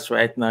to us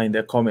right now in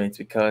the comments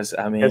because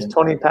I mean It's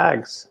 20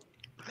 tags.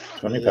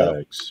 20 Yeah.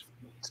 bags.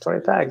 It's 20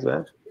 tags,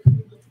 man.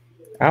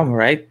 I'm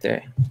right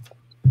there.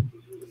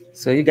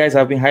 So you guys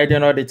have been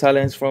hiding all the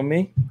talents from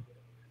me?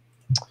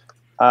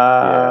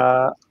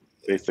 I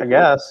Basically.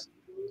 guess.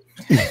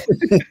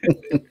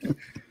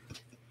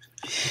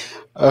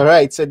 All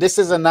right, so this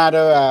is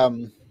another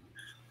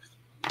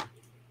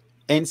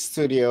in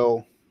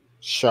studio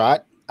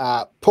shot,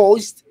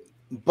 posed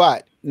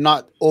but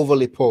not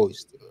overly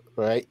posed,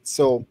 right?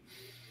 So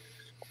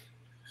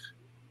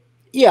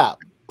yeah,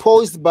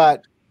 posed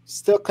but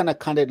still kind of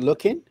candid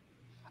looking.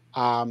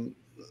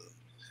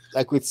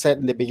 Like we said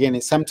in the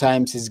beginning,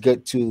 sometimes it's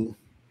good to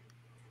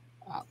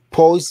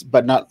pose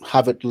but not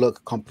have it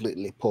look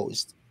completely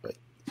posed, right?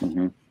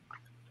 Mm-hmm.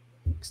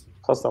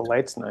 Plus the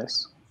light's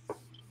nice.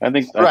 I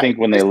think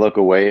when they look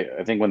away,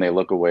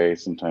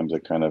 sometimes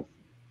it kind of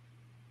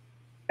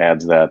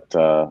adds that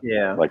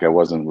Yeah. like I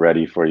wasn't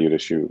ready for you to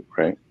shoot,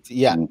 right?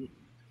 Yeah. Mhm.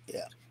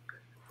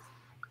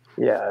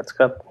 Yeah, it's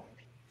got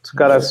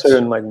a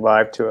certain like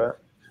vibe to it.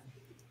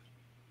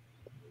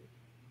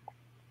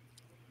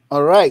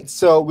 All right,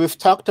 so we've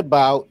talked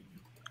about.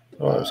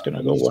 Oh, I was going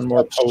to go one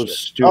more pose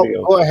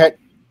studio. Oh, go ahead.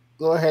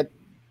 Go ahead.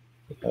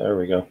 There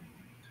we go.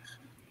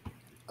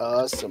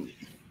 Awesome.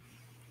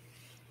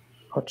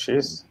 Oh,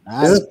 jeez.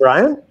 Nice. Is this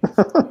Bryan?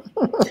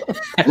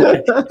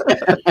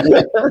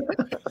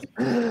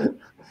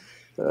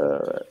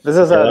 This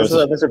is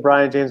Mr.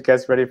 Bryan James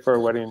gets ready for a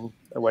wedding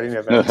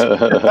event.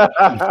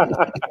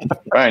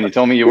 Bryan, you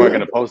told me you weren't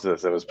going to post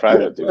this. It was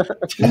private, dude.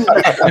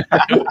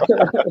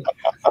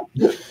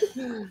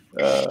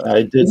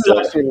 I did. This is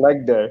actually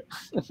leg day.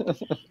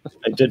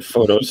 I did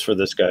photos for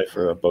this guy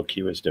for a book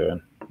he was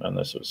doing, and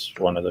this was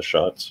one of the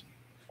shots.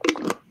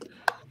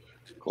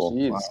 Cool.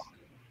 Jeez. Wow.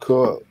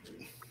 Cool.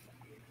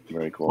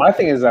 Very cool. My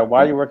thing is that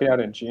why are you working out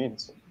in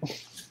jeans?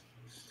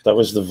 That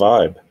was the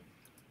vibe.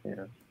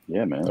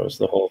 Yeah, man. That was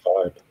the whole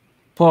vibe.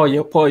 Paul,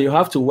 you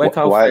have to work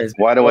out first.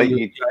 Why do I before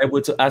eat? you're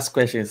able to ask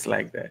questions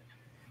like that.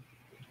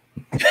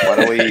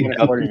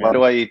 Why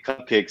do I eat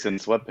cupcakes in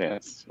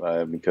sweatpants?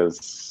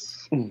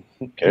 Because who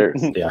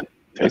cares? Yeah.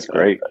 Tastes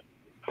great.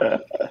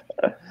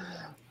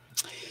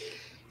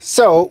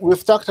 So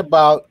we've talked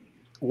about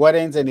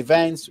weddings and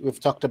events. We've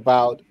talked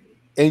about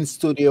in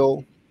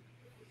studio.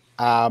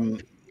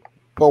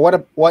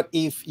 But what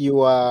if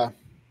you are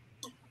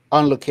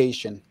on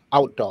location,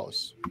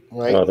 outdoors,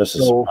 right? Oh, this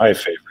is my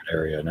favorite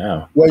area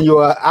now. When you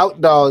are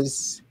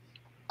outdoors,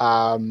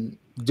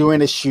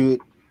 doing a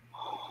shoot,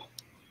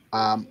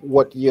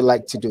 what you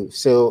like to do.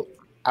 So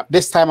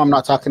this time I'm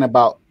not talking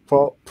about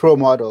pro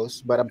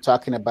models, but I'm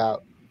talking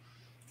about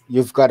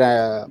you've got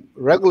a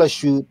regular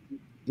shoot,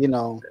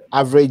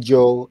 average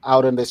Joe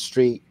out on the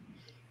street,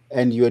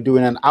 and you're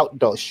doing an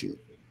outdoor shoot,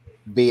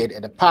 be it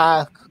at the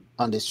park,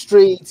 on the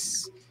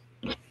streets.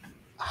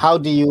 How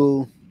do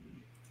you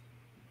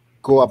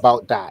go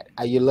about that?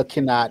 Are you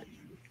looking at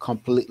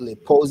completely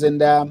posing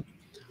them,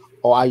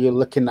 or are you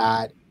looking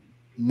at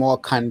more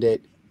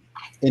candid,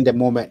 in the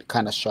moment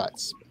kind of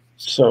shots?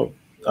 So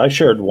I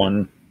shared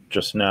one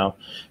just now,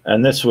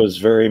 and this was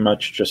very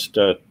much just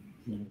go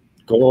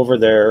over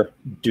there,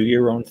 do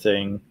your own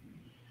thing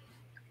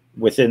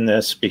within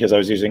this, because I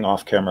was using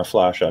off-camera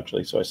flash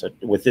actually. So I said,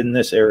 within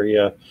this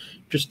area,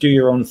 just do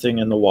your own thing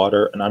in the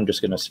water, and I'm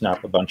just going to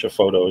snap a bunch of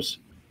photos,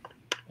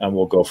 and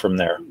we'll go from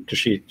there. Because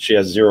she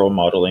has zero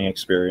modeling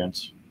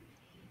experience,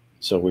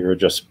 so we were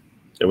just,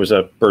 it was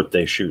a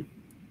birthday shoot,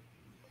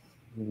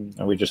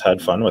 and we just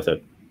had fun with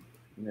it.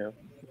 Yeah.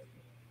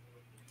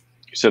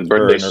 You said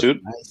birthday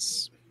shoot?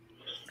 Nice.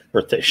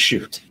 Birthday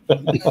shoot.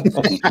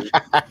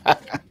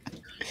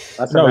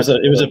 That's No,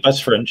 it was a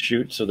best friend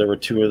shoot. So there were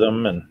two of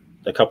them, and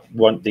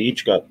they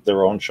each got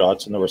their own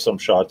shots, and there were some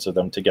shots of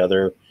them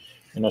together,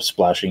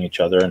 splashing each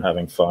other and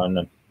having fun.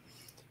 And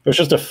it was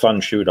just a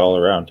fun shoot all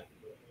around.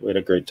 We had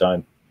a great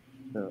time.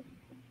 Yeah.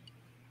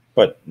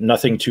 But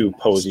nothing too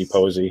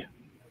posy.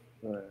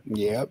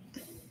 Yep.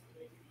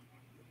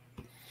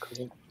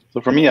 So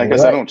for me, I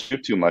guess I don't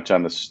shoot too much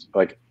on this.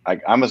 Like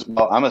I'm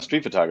a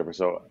street photographer,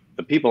 so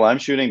the people I'm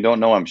shooting don't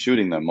know I'm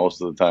shooting them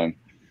most of the time.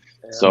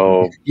 Yeah.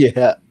 So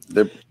yeah,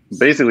 they're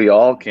basically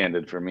all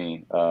candid for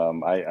me.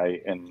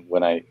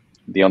 The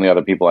only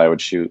other people I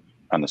would shoot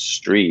on the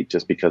street,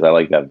 just because I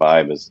like that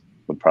vibe,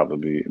 would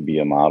probably be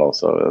a model.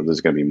 So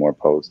there's going to be more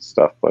posed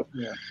stuff, but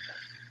yeah.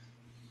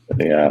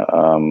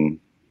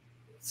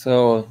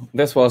 So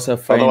this was a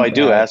friend. Although I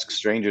do ask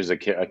strangers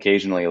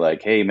occasionally,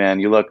 like, "Hey, man,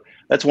 you look."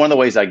 That's one of the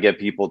ways I get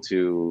people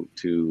to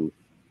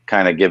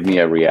kind of give me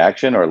a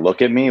reaction or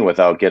look at me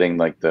without getting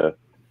like the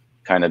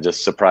kind of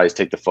just surprise,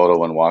 take the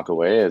photo and walk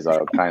away. Is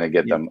I'll kind of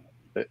get them.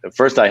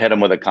 First, I hit them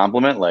with a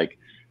compliment, like,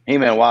 "Hey,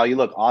 man, wow, you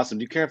look awesome.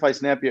 Do you care if I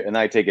snap you?" And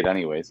I take it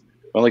anyways.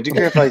 I'm like, "Do you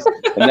care if I?"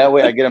 And that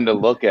way, I get them to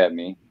look at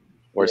me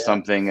or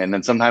something, and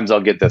then sometimes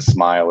I'll get this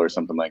smile or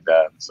something like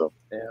that. So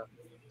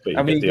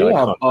I mean, you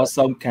have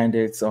awesome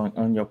candidates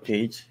on your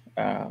page.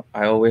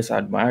 I always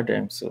admire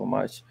them so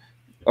much.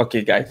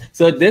 Okay, guys.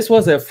 So this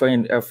was a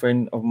friend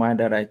of mine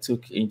that I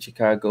took in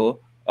Chicago.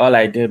 All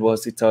I did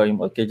was to tell him,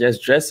 okay,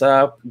 just dress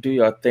up, do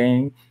your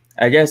thing.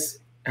 I just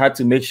had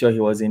to make sure he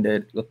was in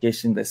the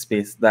location, the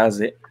space. That's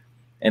it.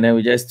 And then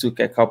we just took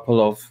a couple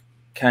of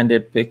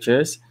candid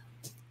pictures.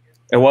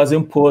 It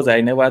wasn't posed.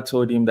 I never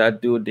told him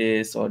that do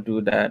this or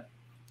do that.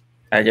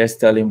 I just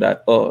tell him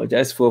that, oh,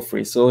 just feel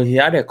free. So he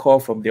had a call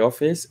from the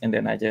office, and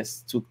then I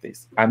just took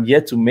this. I'm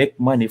yet to make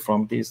money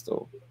from this,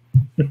 though.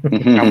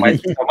 I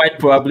might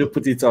probably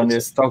put it on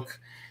the stock.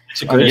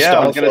 I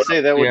was gonna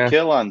say that would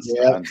kill on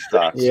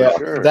stock. Yeah,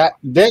 sure.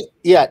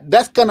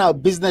 That's kind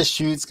of business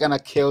shoots kind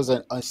of kills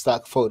on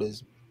stock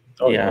photos.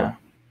 Oh, yeah.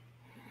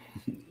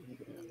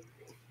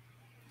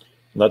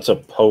 That's a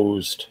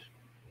posed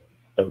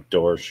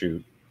outdoor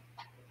shoot.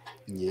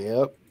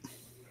 Yep.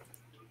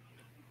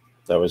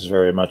 That was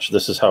very much,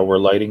 this is how we're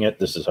lighting it.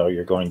 This is how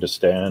you're going to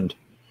stand.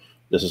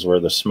 This is where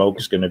the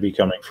smoke's going to be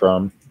coming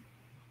from.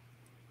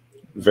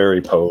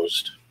 Very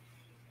posed.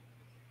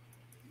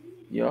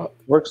 Your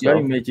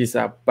images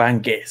are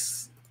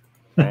bangers.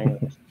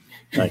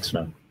 Thanks,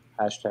 man.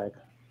 Hashtag.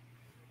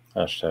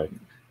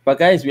 But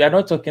guys, we are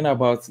not talking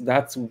about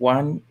that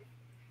one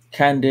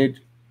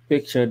candid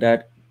picture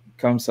that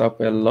comes up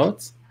a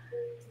lot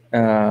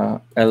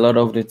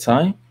of the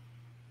time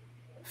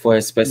for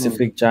a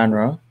specific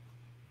genre.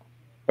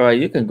 All right,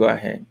 you can go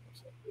ahead.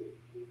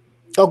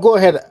 Oh, go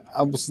ahead.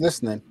 I was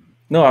listening.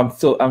 No,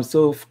 I'm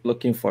still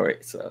looking for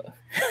it. So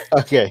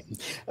okay,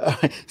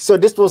 so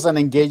this was an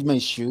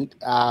engagement shoot.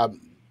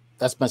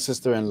 That's my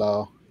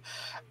sister-in-law,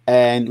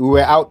 and we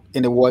were out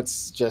in the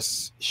woods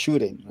just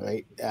shooting,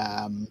 right?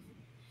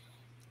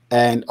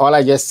 And all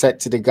I just said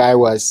to the guy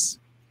was,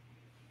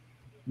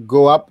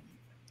 "Go up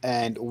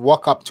and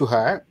walk up to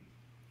her,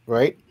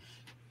 right,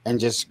 and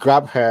just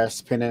grab her,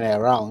 spinning her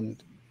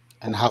around,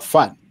 and have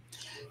fun."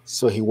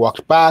 So he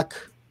walked back,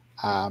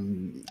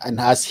 and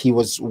as he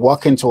was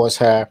walking towards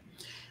her,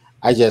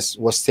 I just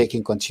was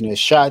taking continuous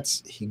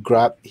shots. He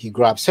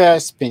grabs her,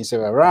 spins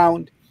her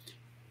around.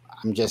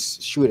 I'm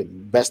just shooting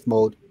best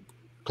mode,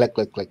 click,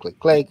 click, click, click,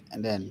 click,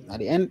 and then at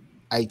the end,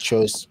 I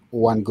chose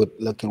one good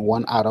looking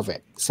one out of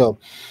it. So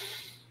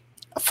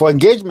for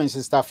engagements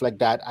and stuff like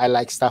that, I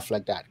like stuff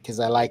like that because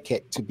I like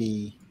it to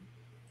be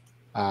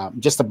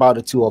just about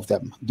the two of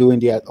them doing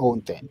their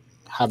own thing,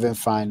 having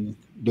fun,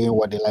 doing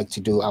what they like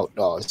to do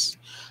outdoors.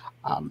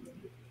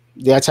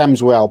 There are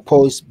times where I'll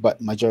post,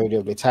 but majority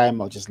of the time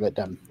I'll just let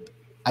them.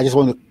 I just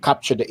want to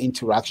capture the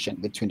interaction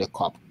between the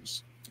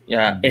couples.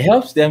 Yeah, it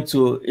helps them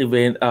to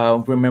even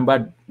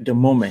remember the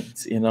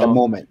moment, you know. The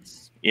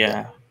moments.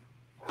 Yeah.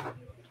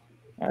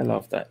 I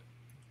love that.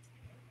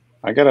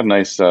 I got a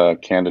nice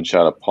candid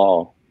shot of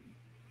Paul.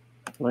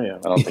 Oh, yeah. I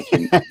don't think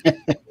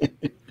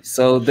he...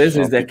 So this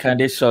is the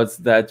candid shots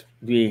that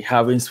we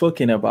haven't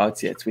spoken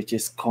about yet, which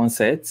is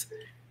concerts.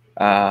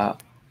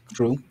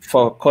 True.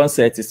 For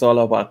concerts, it's all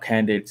about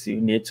candids.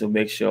 You need to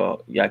make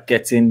sure you're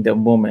getting the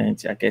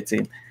moment you're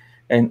getting.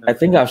 And I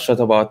think I've shot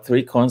about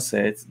 3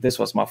 concerts. This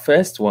was my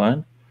first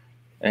one.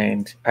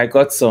 And I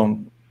got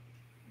some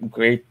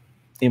great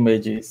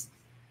images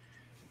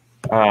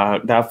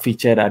that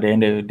featured at the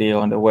end of the day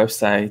on the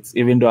website,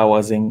 even though I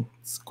wasn't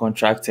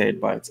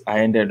contracted, but I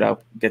ended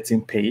up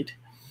getting paid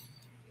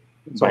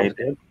by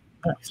them.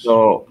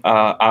 So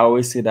I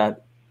always say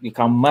that you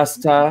can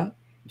master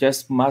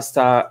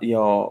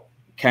your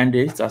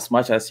candidates as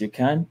much as you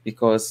can,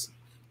 because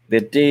the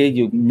day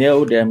you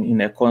nail them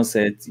in a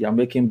concert, you're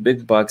making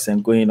big bucks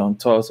and going on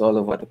tours all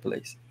over the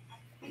place.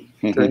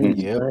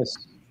 Yeah.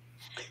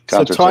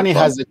 So Tony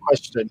has a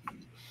question.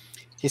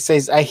 He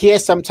says, I hear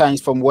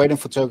sometimes from wedding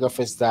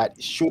photographers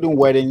that shooting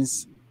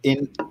weddings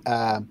in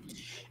a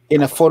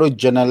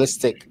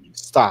photojournalistic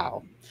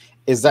style,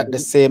 is that the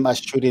same as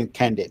shooting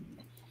candid?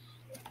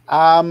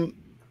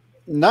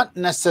 Not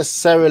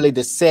necessarily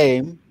the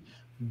same,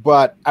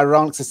 but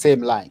around the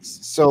same lines.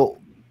 So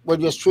when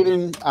you're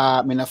shooting in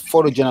a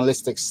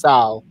photojournalistic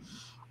style,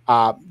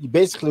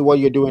 basically what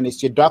you're doing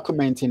is you're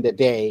documenting the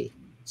day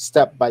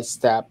step by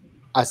step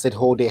as the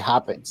whole day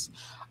happens.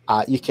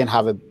 You can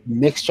have a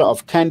mixture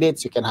of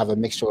candids, you can have a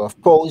mixture of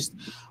posed,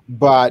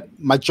 but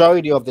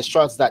majority of the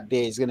shots that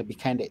day is going to be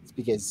candids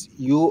because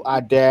you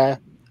are there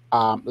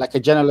like a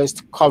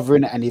journalist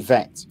covering an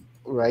event,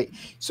 right?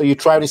 So you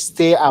try to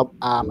stay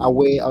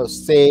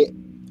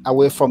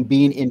away from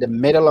being in the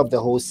middle of the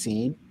whole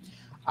scene,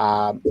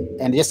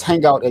 and just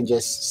hang out and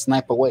just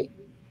snipe away.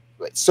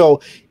 Right? So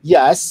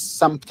yes,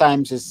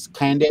 sometimes it's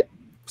candid,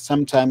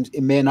 sometimes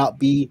it may not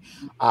be,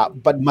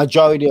 but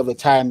majority of the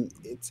time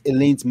it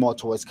leans more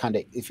towards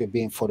candid if you're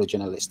being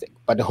photojournalistic.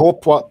 But the whole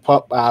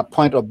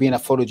point of being a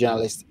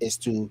photojournalist is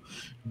to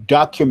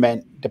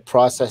document the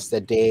process,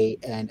 the day,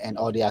 and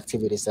all the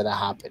activities that are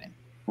happening.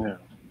 Yeah.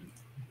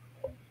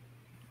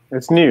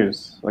 It's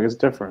news. Like, it's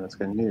different. It's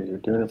good news. You're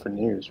doing it for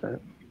news, right?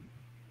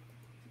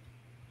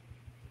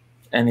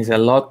 And it's a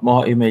lot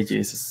more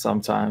images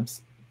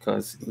sometimes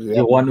because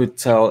you want to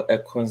tell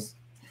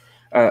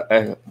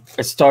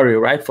a story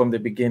right from the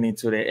beginning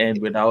to the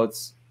end without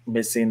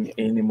missing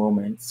any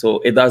moment. So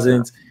it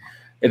doesn't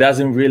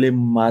really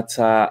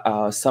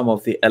matter some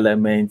of the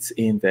elements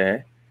in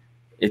there.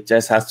 It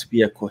just has to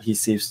be a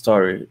cohesive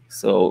story.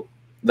 So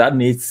that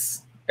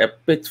needs a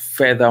bit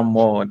further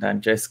more than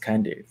just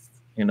candid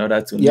in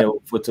order to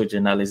nail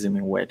photojournalism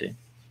in wedding.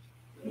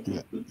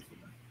 Yeah.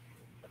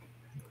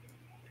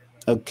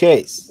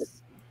 Okay. So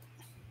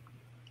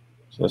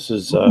this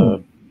is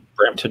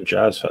Brampton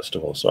Jazz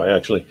Festival. So I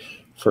actually,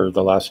 for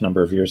the last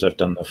number of years, I've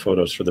done the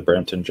photos for the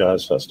Brampton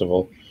Jazz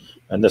Festival.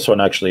 And this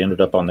one actually ended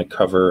up on the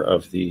cover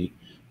of the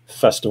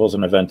Festivals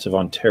and Events of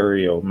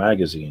Ontario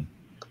magazine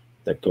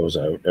that goes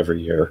out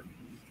every year.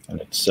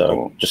 And it's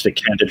just a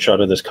candid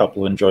shot of this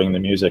couple enjoying the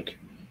music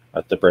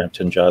at the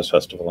Brampton Jazz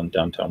Festival in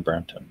downtown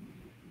Brampton.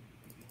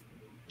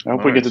 I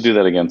hope we get to do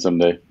that again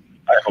someday.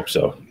 I hope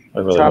so. I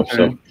really hope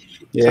so.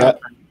 Yeah.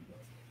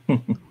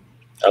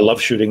 I love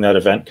shooting that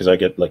event because I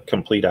get like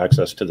complete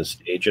access to the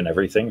stage and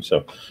everything.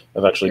 So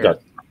I've actually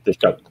they've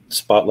got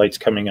spotlights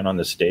coming in on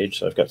the stage.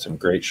 So I've got some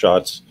great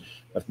shots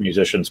of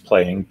musicians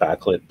playing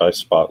backlit by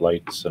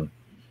spotlights and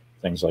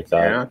things like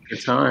that. Yeah,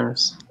 good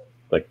times.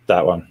 Like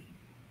that one.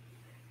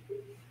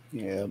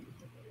 Yeah.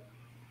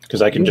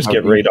 Because I can just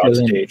get right on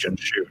stage and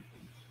shoot.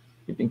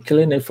 You've been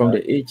killing it from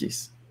the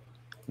ages.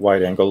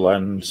 Wide angle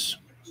lens.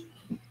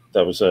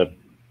 That was a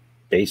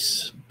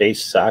bass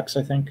sax,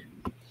 I think.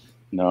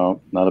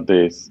 No, not a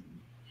bass.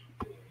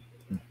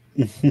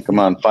 Come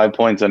on, 5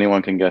 points.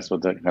 Anyone can guess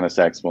what that kind of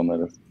saxophone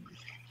that is.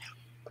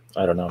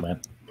 I don't know, man.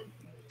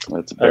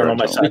 That's a I don't know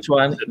my Which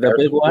one? The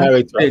big one?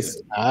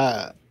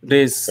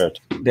 This,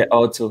 the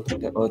alto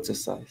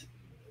size.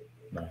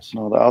 Nice.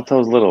 No, the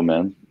alto's little,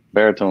 man.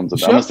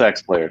 Baritone's. I'm a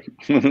sax player.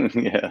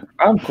 Yeah.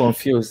 I'm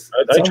confused.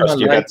 I trust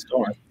you.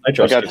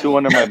 I got two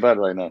under my bed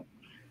right now.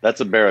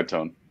 That's a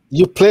baritone.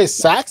 You play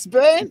sax,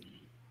 Bryan?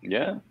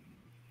 Yeah.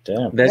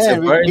 Damn. There's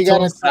a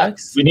baritone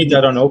sax. We need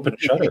that on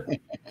openshutter.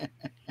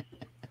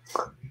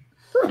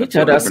 Which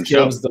other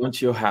skills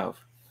don't you have?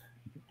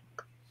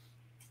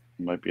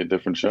 Might be a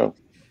different show.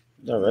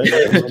 All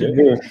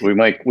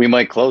right. We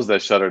might close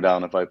that shutter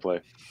down if I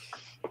play.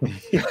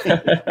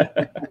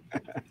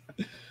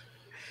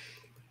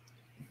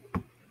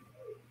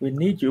 We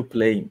need you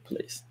playing,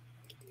 please.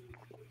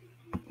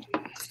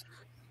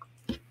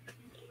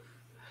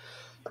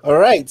 All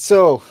right,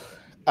 so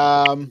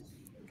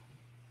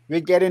we're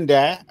getting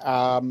there.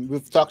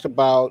 We've talked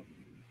about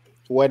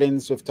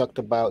weddings, we've talked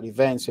about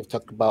events, we've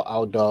talked about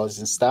outdoors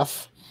and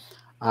stuff.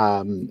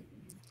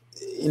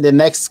 In the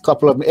next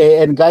couple of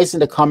and guys in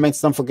the comments,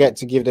 don't forget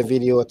to give the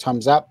video a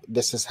thumbs up.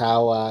 This is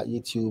how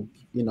YouTube,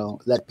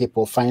 let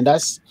people find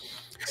us.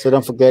 So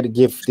don't forget to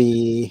give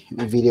the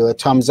video a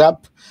thumbs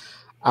up.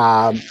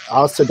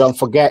 Also, don't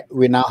forget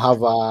we now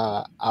have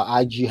our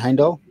IG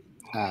handle,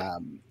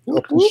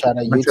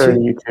 openshutter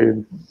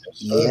YouTube.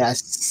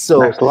 Yes,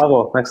 so next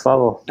level.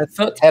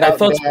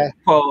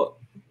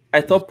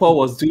 I thought Paul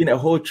was doing a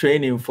whole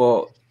training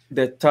for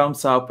the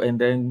thumbs up and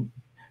then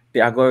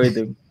the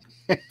algorithm.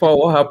 Paul,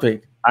 what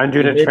happened? I'm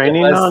doing a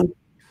training on.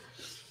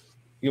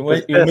 You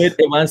made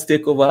a man's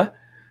takeover.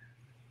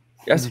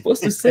 You're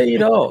supposed to say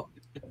it all.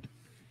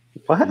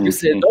 What? You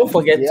said don't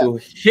forget to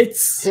hit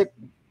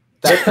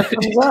that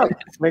thumbs up.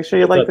 Make sure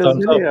you like this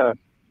video.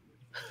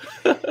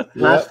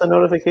 Smash the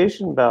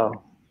notification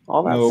bell.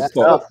 All that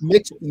stuff.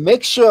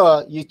 Make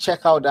sure you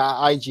check out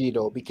our IG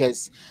though,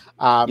 because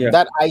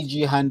that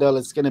IG handle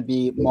is going to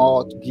be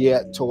more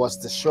geared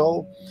towards the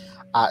show.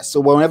 So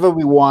whenever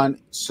we want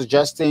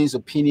suggestions,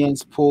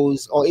 opinions,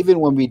 polls, or even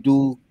when we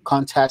do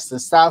contests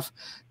and stuff,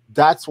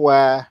 that's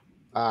where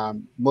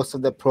most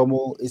of the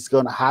promo is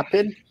going to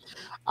happen.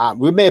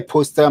 We may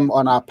post them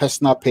on our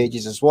personal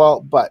pages as well,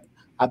 but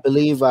I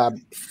believe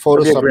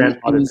photos of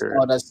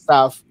all that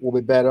stuff will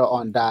be better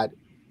on that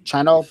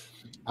channel.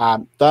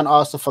 Don't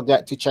also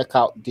forget to check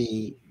out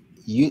the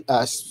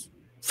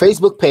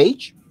Facebook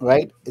page,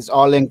 right? It's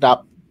all linked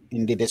up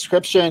in the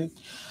description.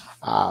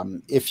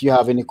 If you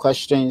have any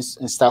questions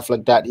and stuff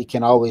like that, you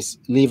can always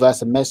leave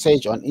us a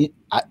message on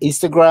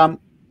Instagram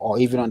or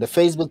even on the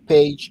Facebook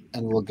page,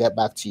 and we'll get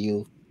back to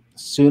you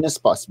as soon as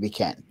possibly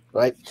can,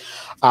 right?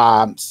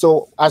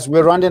 So as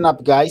we're rounding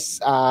up, guys,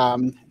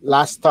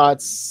 last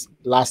thoughts,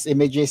 last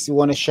images you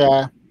want to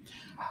share?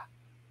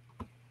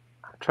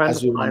 I'm trying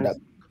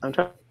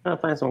to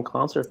find some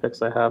concert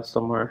pics I have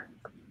somewhere.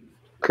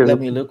 Let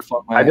me look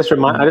for my. I just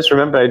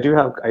remember I do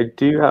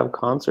have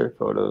concert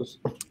photos.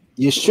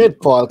 You should,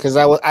 Paul, because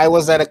I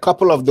was at a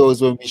couple of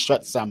those when we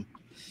shot some.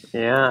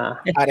 Yeah.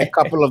 At a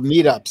couple of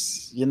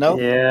meetups,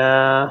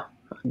 Yeah.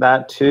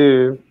 That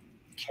too.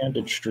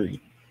 Candid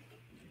Street.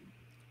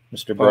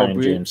 Mr.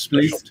 Bryan James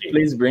specialty.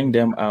 Please bring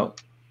them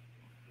out.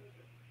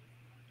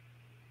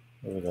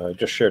 I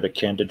just shared a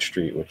Candid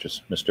Street, which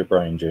is Mr.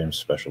 Bryan James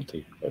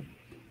specialty. But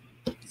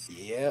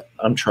yeah,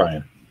 I'm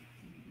trying.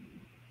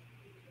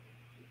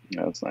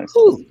 Yeah, that's nice.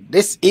 Ooh,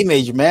 this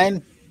image,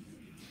 man.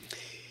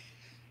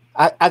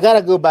 I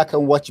gotta go back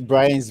and watch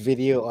Brian's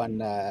video on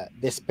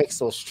this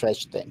pixel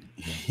stretch thing.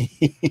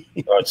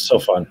 Oh, it's so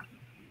fun.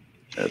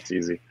 That's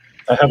easy.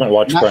 I haven't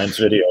watched Brian's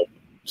video.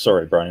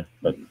 Sorry, Brian,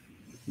 but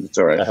it's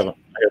all right. I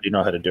already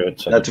know how to do it.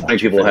 So that's what many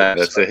people have.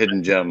 It's a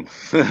hidden gem.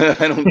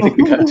 I don't think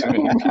we got too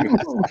many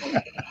views.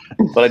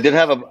 But I did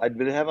have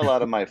a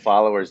lot of my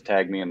followers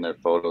tag me in their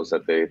photos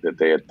that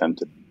they had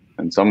tempted,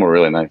 and some were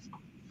really nice.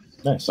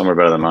 Nice. Some were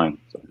better than mine.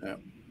 So. Yeah.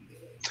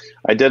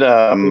 I did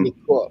Really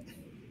cool.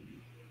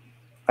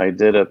 I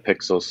did a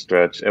pixel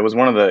stretch. It was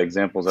one of the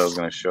examples I was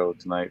going to show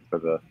tonight for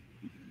the.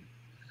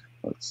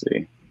 Let's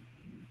see.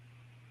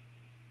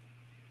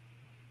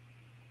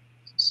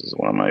 This is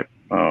one of my.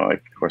 Oh, of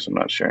course, I'm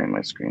not sharing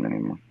my screen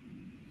anymore.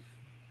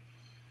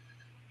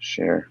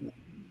 Share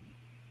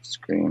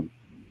screen.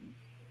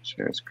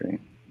 Share screen.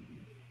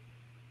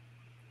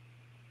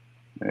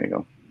 There you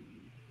go.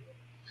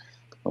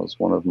 That was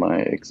one of my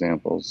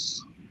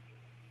examples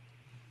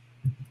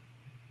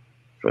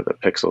for the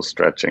pixel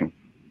stretching.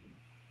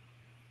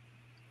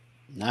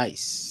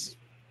 Nice.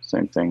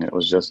 Same thing. It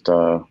was just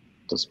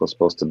this was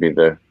supposed to be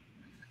the.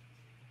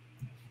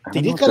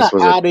 Did you kind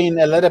of add in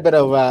a little bit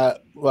of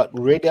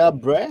radial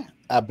blur?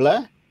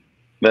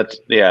 That's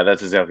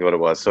exactly what it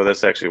was. So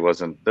this actually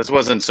wasn't. This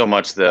wasn't so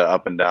much the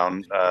up and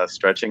down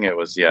stretching. It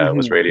was it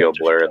was radial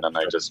blur, and then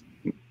I just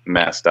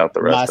masked out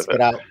the rest of it.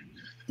 Out.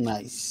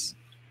 Nice.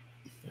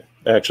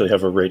 I actually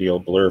have a radial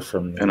blur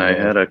from. And I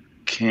had a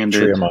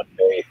Candid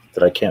Bay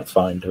that I can't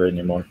find her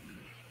anymore.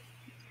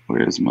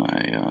 Where's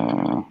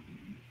my?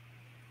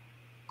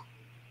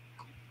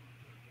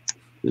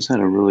 Just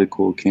had a really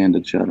cool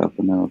Candid shot up,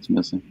 and now it's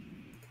missing.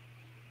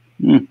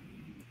 All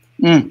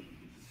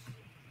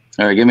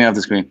right, get me off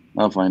the screen.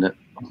 I'll find it.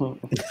 All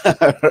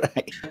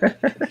right.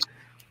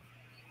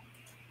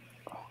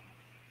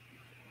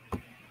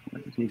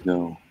 Where did he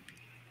go?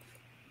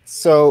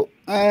 So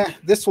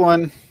this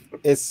one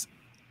is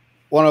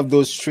one of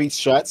those street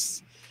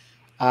shots.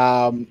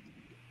 Paul,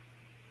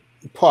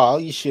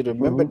 you should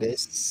remember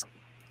this.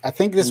 I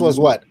think this was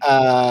what?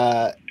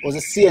 Was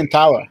it CN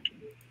Tower?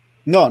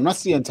 No, not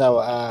CN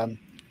Tower.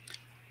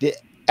 The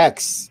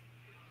X.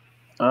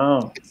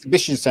 Oh.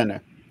 Exhibition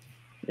Center.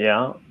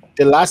 Yeah.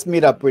 The last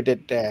meetup we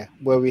did there,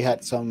 where we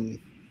had some.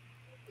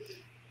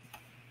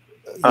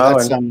 In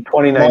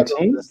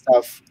 2019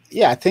 stuff.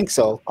 Yeah, I think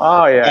so.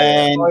 Oh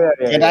yeah.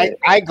 And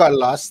I got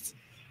lost.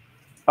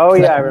 Oh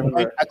yeah, I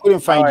remember. I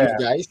couldn't find you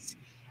guys,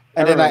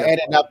 and then I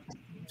ended up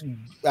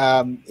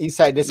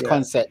inside this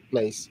concert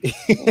place.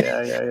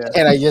 yeah.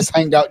 And I just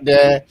hung out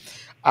there,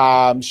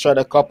 shot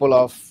a couple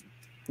of,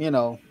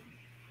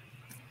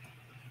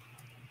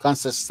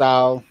 concert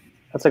style.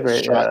 That's a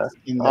great shots.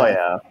 Oh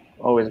yeah,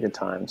 always good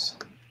times.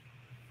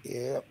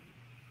 Yeah.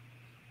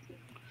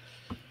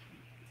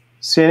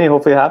 CNE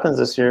hopefully happens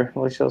this year.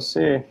 We shall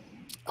see.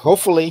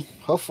 Hopefully.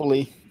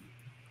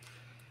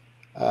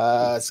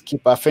 Let's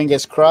keep our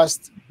fingers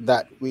crossed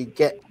that we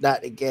get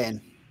that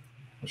again.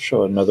 I'll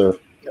show another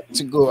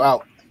to go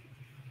out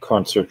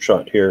concert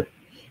shot here,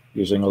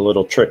 using a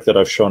little trick that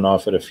I've shown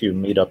off at a few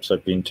meetups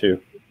I've been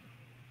to.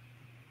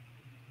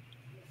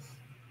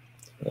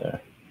 There,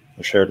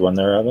 I shared one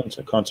there, Evan. It's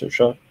a concert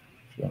shot.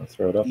 If you want to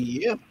throw it up.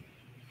 Yeah.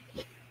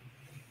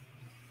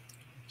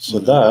 So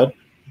that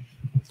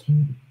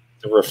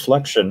the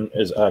reflection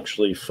is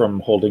actually from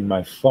holding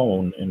my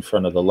phone in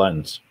front of the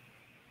lens.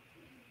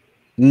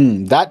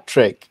 That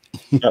trick.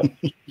 Yeah.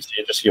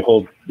 You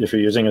hold, if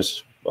you're using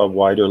a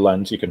wider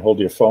lens, you can hold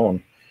your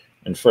phone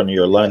in front of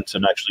your lens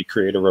and actually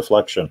create a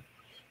reflection.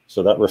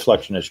 So that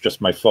reflection is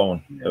just my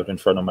phone out in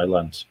front of my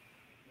lens.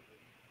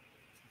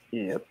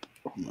 Yep.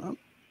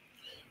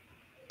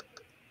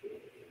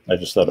 I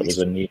just thought it was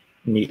a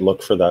neat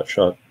look for that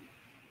shot.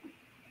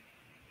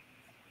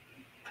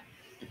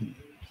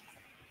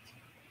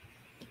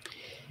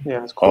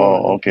 Yeah, it's cool.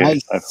 Oh, okay.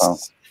 Nice.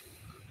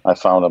 I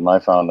found him.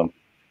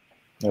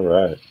 All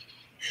right.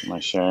 Am I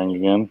sharing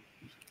again?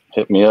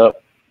 Hit me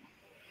up.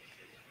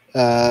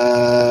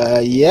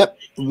 Yep.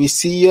 We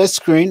see your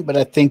screen, but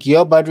I think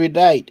your battery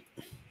died.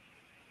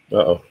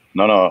 Uh-oh.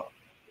 No.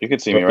 You can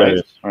see me, right?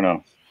 Or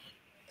no?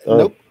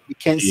 Nope. We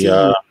can't see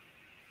you.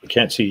 We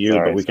can't see you,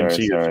 but we can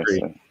see your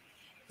screen.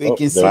 We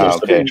can see you.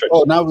 Okay.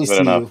 Oh, now we see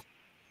you.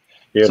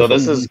 Beautiful. So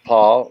this is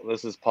Paul.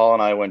 This is Paul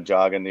and I went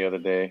jogging the other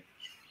day,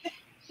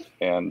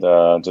 and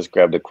just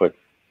grabbed a quick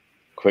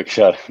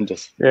shot. I'm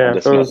just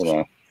messing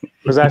around. It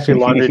was actually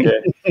laundry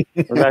day.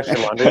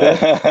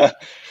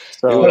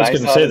 So I was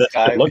going to say that's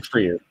a good look for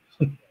you.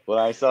 When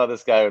I saw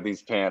this guy with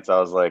these pants, I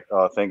was like,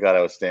 "Oh, thank God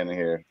I was standing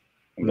here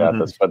and got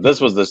this." But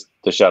this was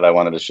the shot I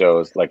wanted to show.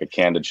 Is like a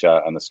candid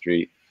shot on the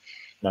street.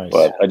 Nice.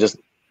 But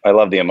I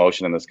love the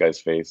emotion in this guy's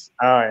face.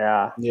 Oh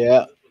yeah.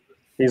 Yeah.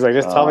 He's like,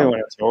 just tell me when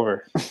it's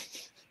over.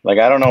 Like,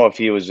 I don't know if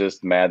he was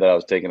just mad that I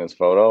was taking his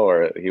photo,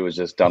 or he was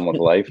just done with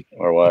life,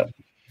 or what.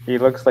 He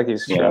looks like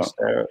he's stressed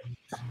out.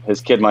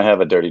 His kid might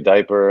have a dirty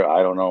diaper.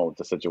 I don't know what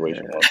the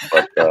situation was,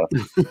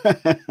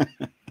 but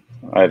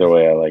either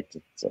way, I liked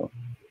it. So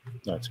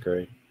That's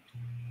great.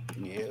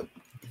 Yeah.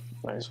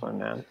 Nice one,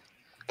 man.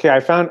 Okay, I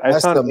found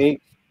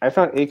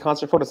a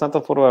concert photo. It's not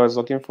the photo I was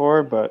looking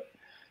for, but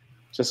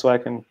just so I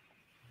can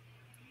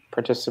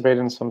participate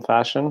in some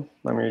fashion,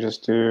 let me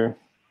just do.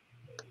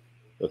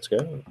 Let's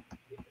go.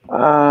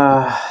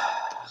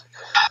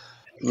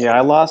 Yeah,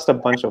 I lost a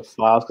bunch of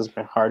files because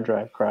my hard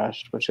drive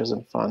crashed, which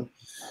isn't fun.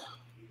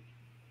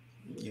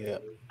 Yeah.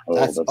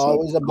 That's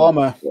always a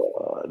bummer.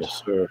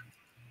 Yes, sir.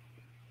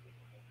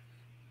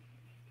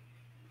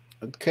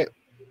 Okay.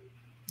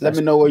 Let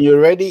me know when you're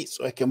ready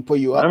so I can pull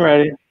you up. I'm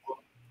ready.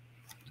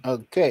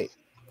 Okay.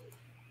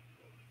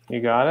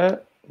 You got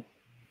it?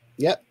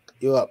 Yep,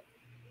 you're up.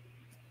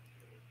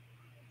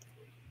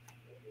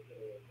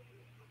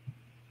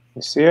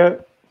 You see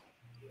it?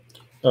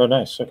 Oh,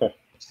 nice. Okay.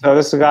 So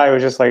this is a guy who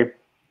was just like,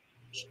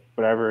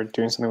 whatever,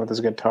 doing something with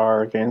his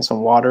guitar, getting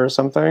some water or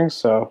something.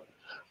 So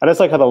I just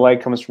like how the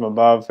light comes from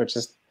above. It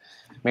just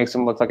makes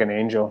him look like an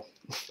angel.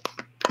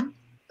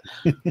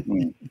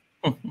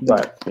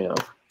 But, you know.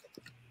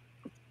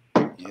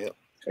 Yeah.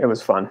 It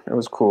was fun. It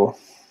was cool.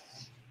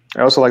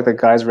 I also like the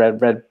guy's red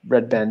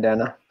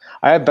bandana.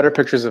 I have better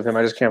pictures of him.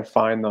 I just can't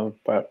find them.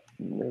 But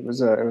it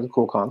was a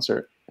cool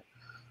concert.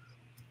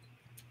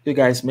 You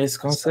guys miss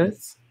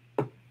concerts?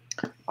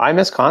 I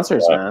miss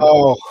concerts, man.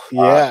 Oh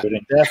yeah,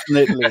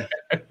 definitely.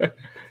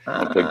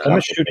 I'm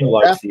a shooting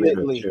live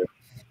theater too.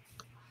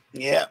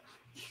 Yeah.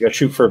 You got to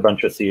shoot for a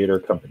bunch of theater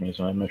companies,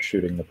 and I miss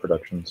shooting the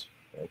productions.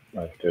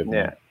 I have to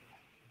admit. Yeah.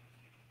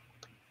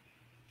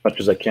 Much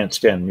as I can't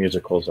stand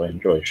musicals, I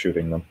enjoy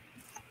shooting them.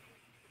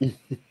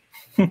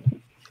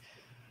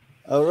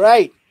 All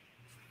right.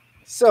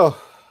 So,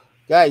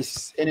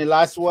 guys, any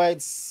last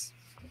words?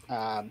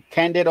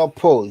 Candid or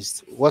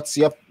posed? What's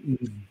your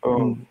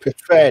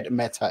preferred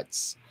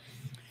methods?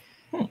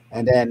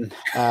 And then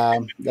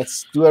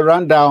let's do a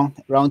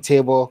round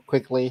table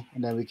quickly,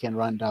 and then we can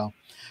run down.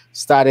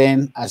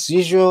 Starting as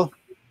usual,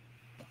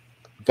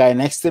 guy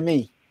next to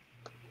me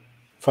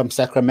from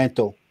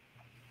Sacramento,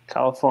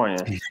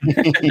 California.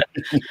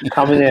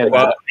 Coming in.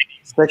 Well,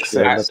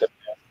 6'6".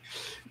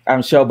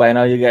 I'm sure by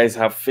now you guys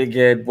have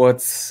figured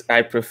what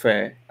I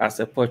prefer as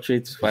a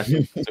portrait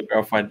fashion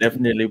photographer.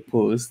 Definitely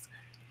posed,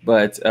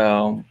 but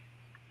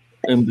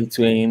in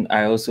between,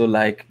 I also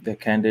like the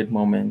candid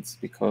moments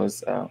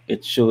because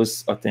it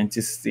shows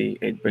authenticity.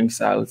 It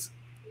brings out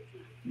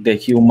the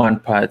human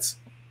parts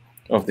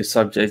of the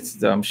subjects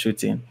that I'm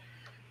shooting.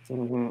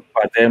 Mm-hmm.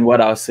 But then what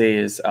I'll say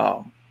is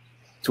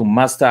to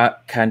master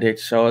candid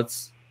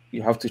shots,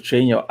 you have to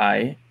train your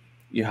eye.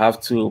 You have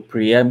to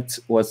preempt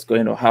what's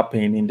going to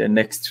happen in the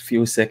next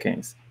few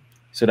seconds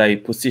so that you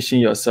position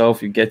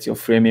yourself, you get your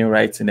framing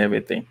right and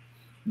everything.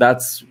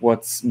 That's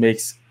what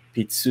makes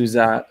Pete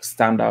Souza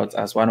stand out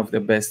as one of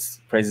the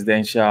best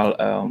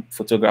presidential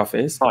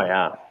photographers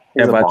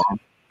ever to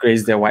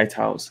grace the White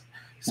House.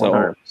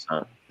 So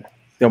 100%.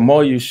 The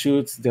more you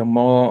shoot, the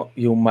more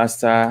you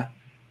master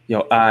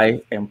your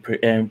eye and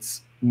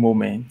preempt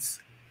moments.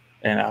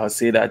 And I'll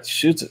say that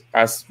shoot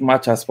as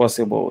much as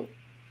possible.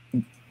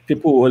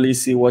 People will only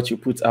see what you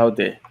put out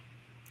there.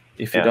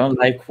 If you don't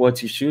like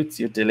what you shoot,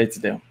 you delete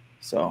them.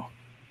 So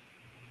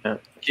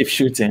keep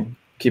shooting,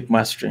 keep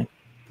mastering.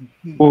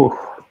 Ooh.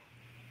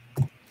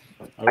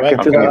 All right.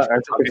 How can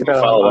you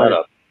follow that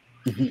up?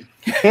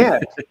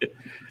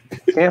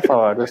 Can't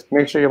follow. Just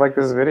make sure you like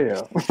this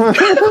video.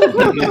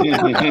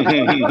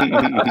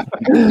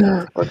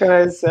 What can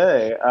I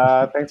say?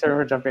 Thanks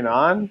everyone for jumping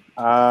on.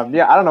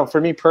 Yeah, I don't know.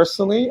 For me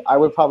personally, I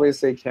would probably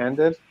say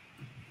candid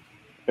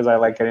because I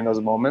like getting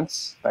those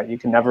moments that you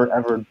can never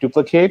ever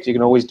duplicate. You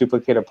can always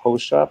duplicate a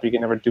post shot, but you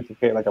can never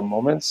duplicate like a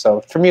moment.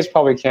 So for me, it's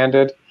probably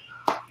candid.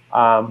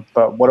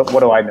 But what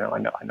do I know?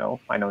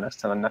 I know next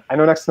to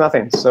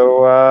nothing.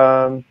 So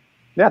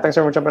yeah, thanks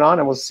everyone for jumping on,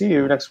 and we'll see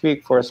you next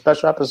week for a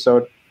special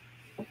episode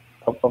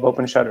of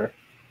Open Shutter.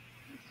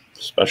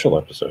 Special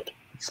episode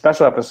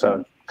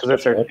Because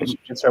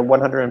it's our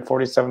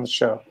 147th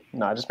show.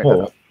 No, I just made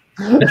that up.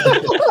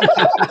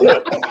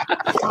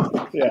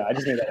 Yeah, I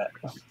just made that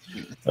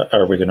up.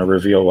 Are we going to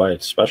reveal why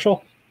it's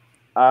special?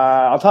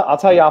 I'll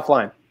tell you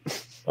offline.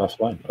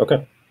 Offline.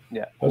 Okay.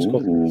 Yeah. That's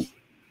cool.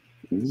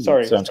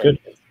 Sorry. Sounds good.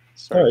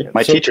 Sorry. All right.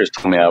 My teachers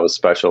told me I was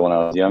special when I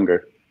was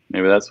younger.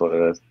 Maybe that's what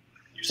it is.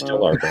 You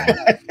still are, Bryan.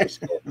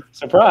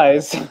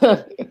 Surprise.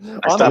 I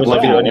stopped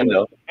looking at him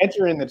though.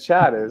 Entering the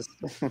chat is.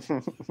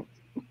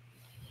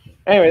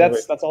 Anyway,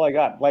 that's all I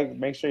got.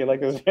 Make sure you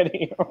like this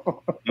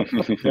video.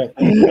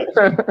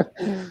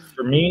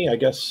 For me, I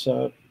guess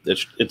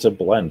it's a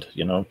blend.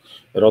 You know,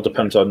 it all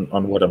depends on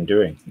what I'm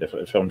doing.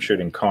 If I'm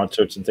shooting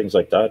concerts and things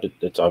like that,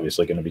 it's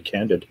obviously going to be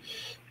candid.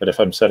 But if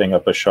I'm setting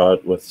up a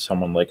shot with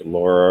someone like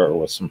Laura or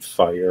with some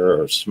fire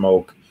or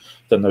smoke,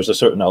 then there's a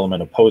certain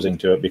element of posing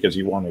to it because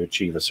you want to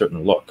achieve a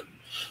certain look,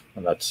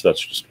 and that's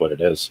just what it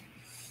is.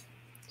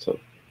 So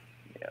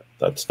yeah,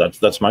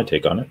 that's my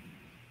take on it.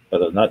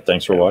 Other than that,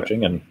 thanks for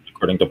watching. And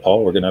according to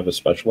Paul, we're going to have a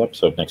special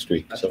episode next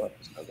week. Special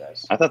episode,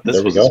 guys. I thought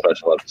this was a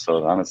special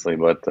episode, honestly,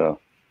 but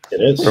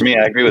it is. For me,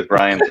 I agree with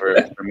Bryan.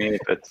 For me,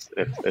 if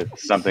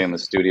it's something in the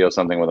studio,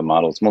 something with a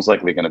model, it's most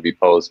likely going to be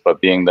posed.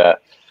 But being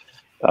that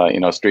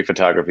street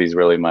photography is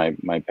really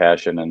my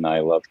passion, and I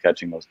love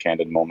catching those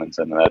candid moments,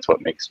 and that's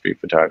what makes street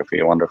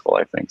photography wonderful,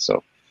 I think.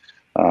 So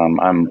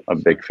I'm a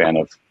big fan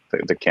of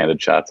the candid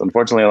shots.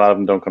 Unfortunately, a lot of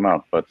them don't come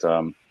out, but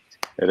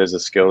it is a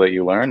skill that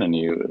you learn, and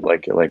you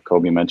like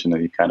Kobby mentioned,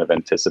 that you kind of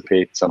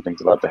anticipate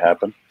something's about to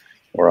happen,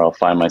 or I'll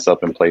find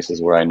myself in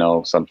places where I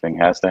know something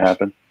has to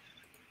happen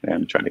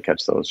and try to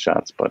catch those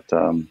shots. But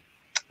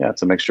yeah,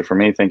 it's a mixture for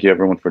me. Thank you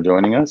everyone for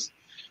joining us,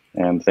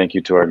 and thank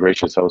you to our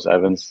gracious host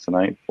Evans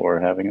tonight for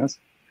having us.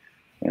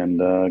 And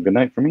good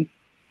night for me.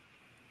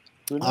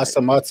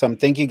 Awesome.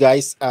 Thank you,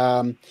 guys.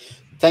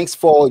 Thanks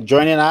for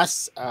joining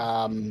us.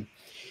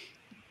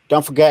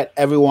 Don't forget,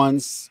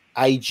 everyone's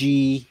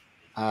IG,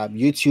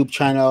 YouTube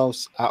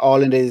channels are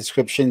all in the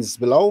descriptions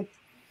below.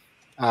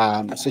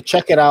 So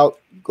check it out.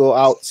 Go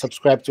out,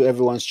 subscribe to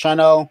everyone's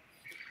channel.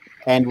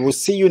 And we'll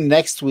see you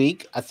next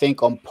week, I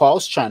think, on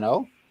Paul's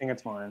channel. I think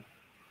it's mine.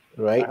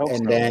 Right?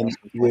 And then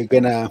we're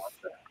going to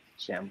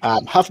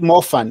have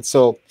more fun.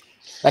 So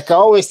like I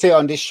always say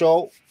on this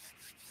show,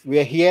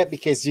 we're here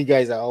because you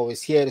guys are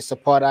always here to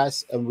support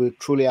us, and we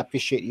truly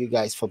appreciate you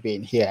guys for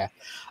being here.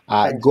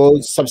 Go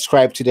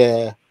subscribe to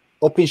the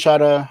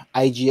openshutter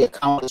IG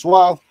account as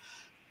well,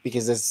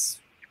 because there's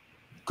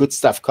good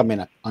stuff coming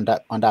up on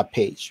that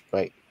page,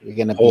 right? We're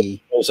gonna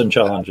be polls and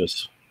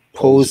challenges,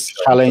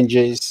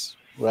 challenges,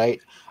 right?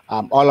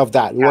 All of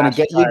that. We want to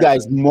get you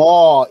guys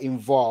more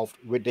involved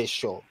with this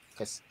show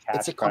because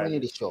it's a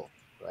community show,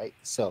 right?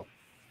 So,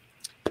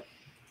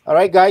 all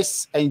right,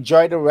 guys,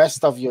 enjoy the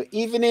rest of your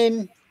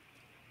evening.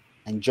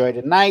 Enjoy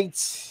the night,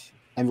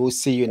 and we'll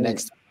see you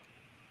next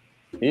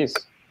time. Peace.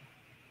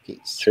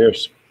 Peace.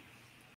 Cheers.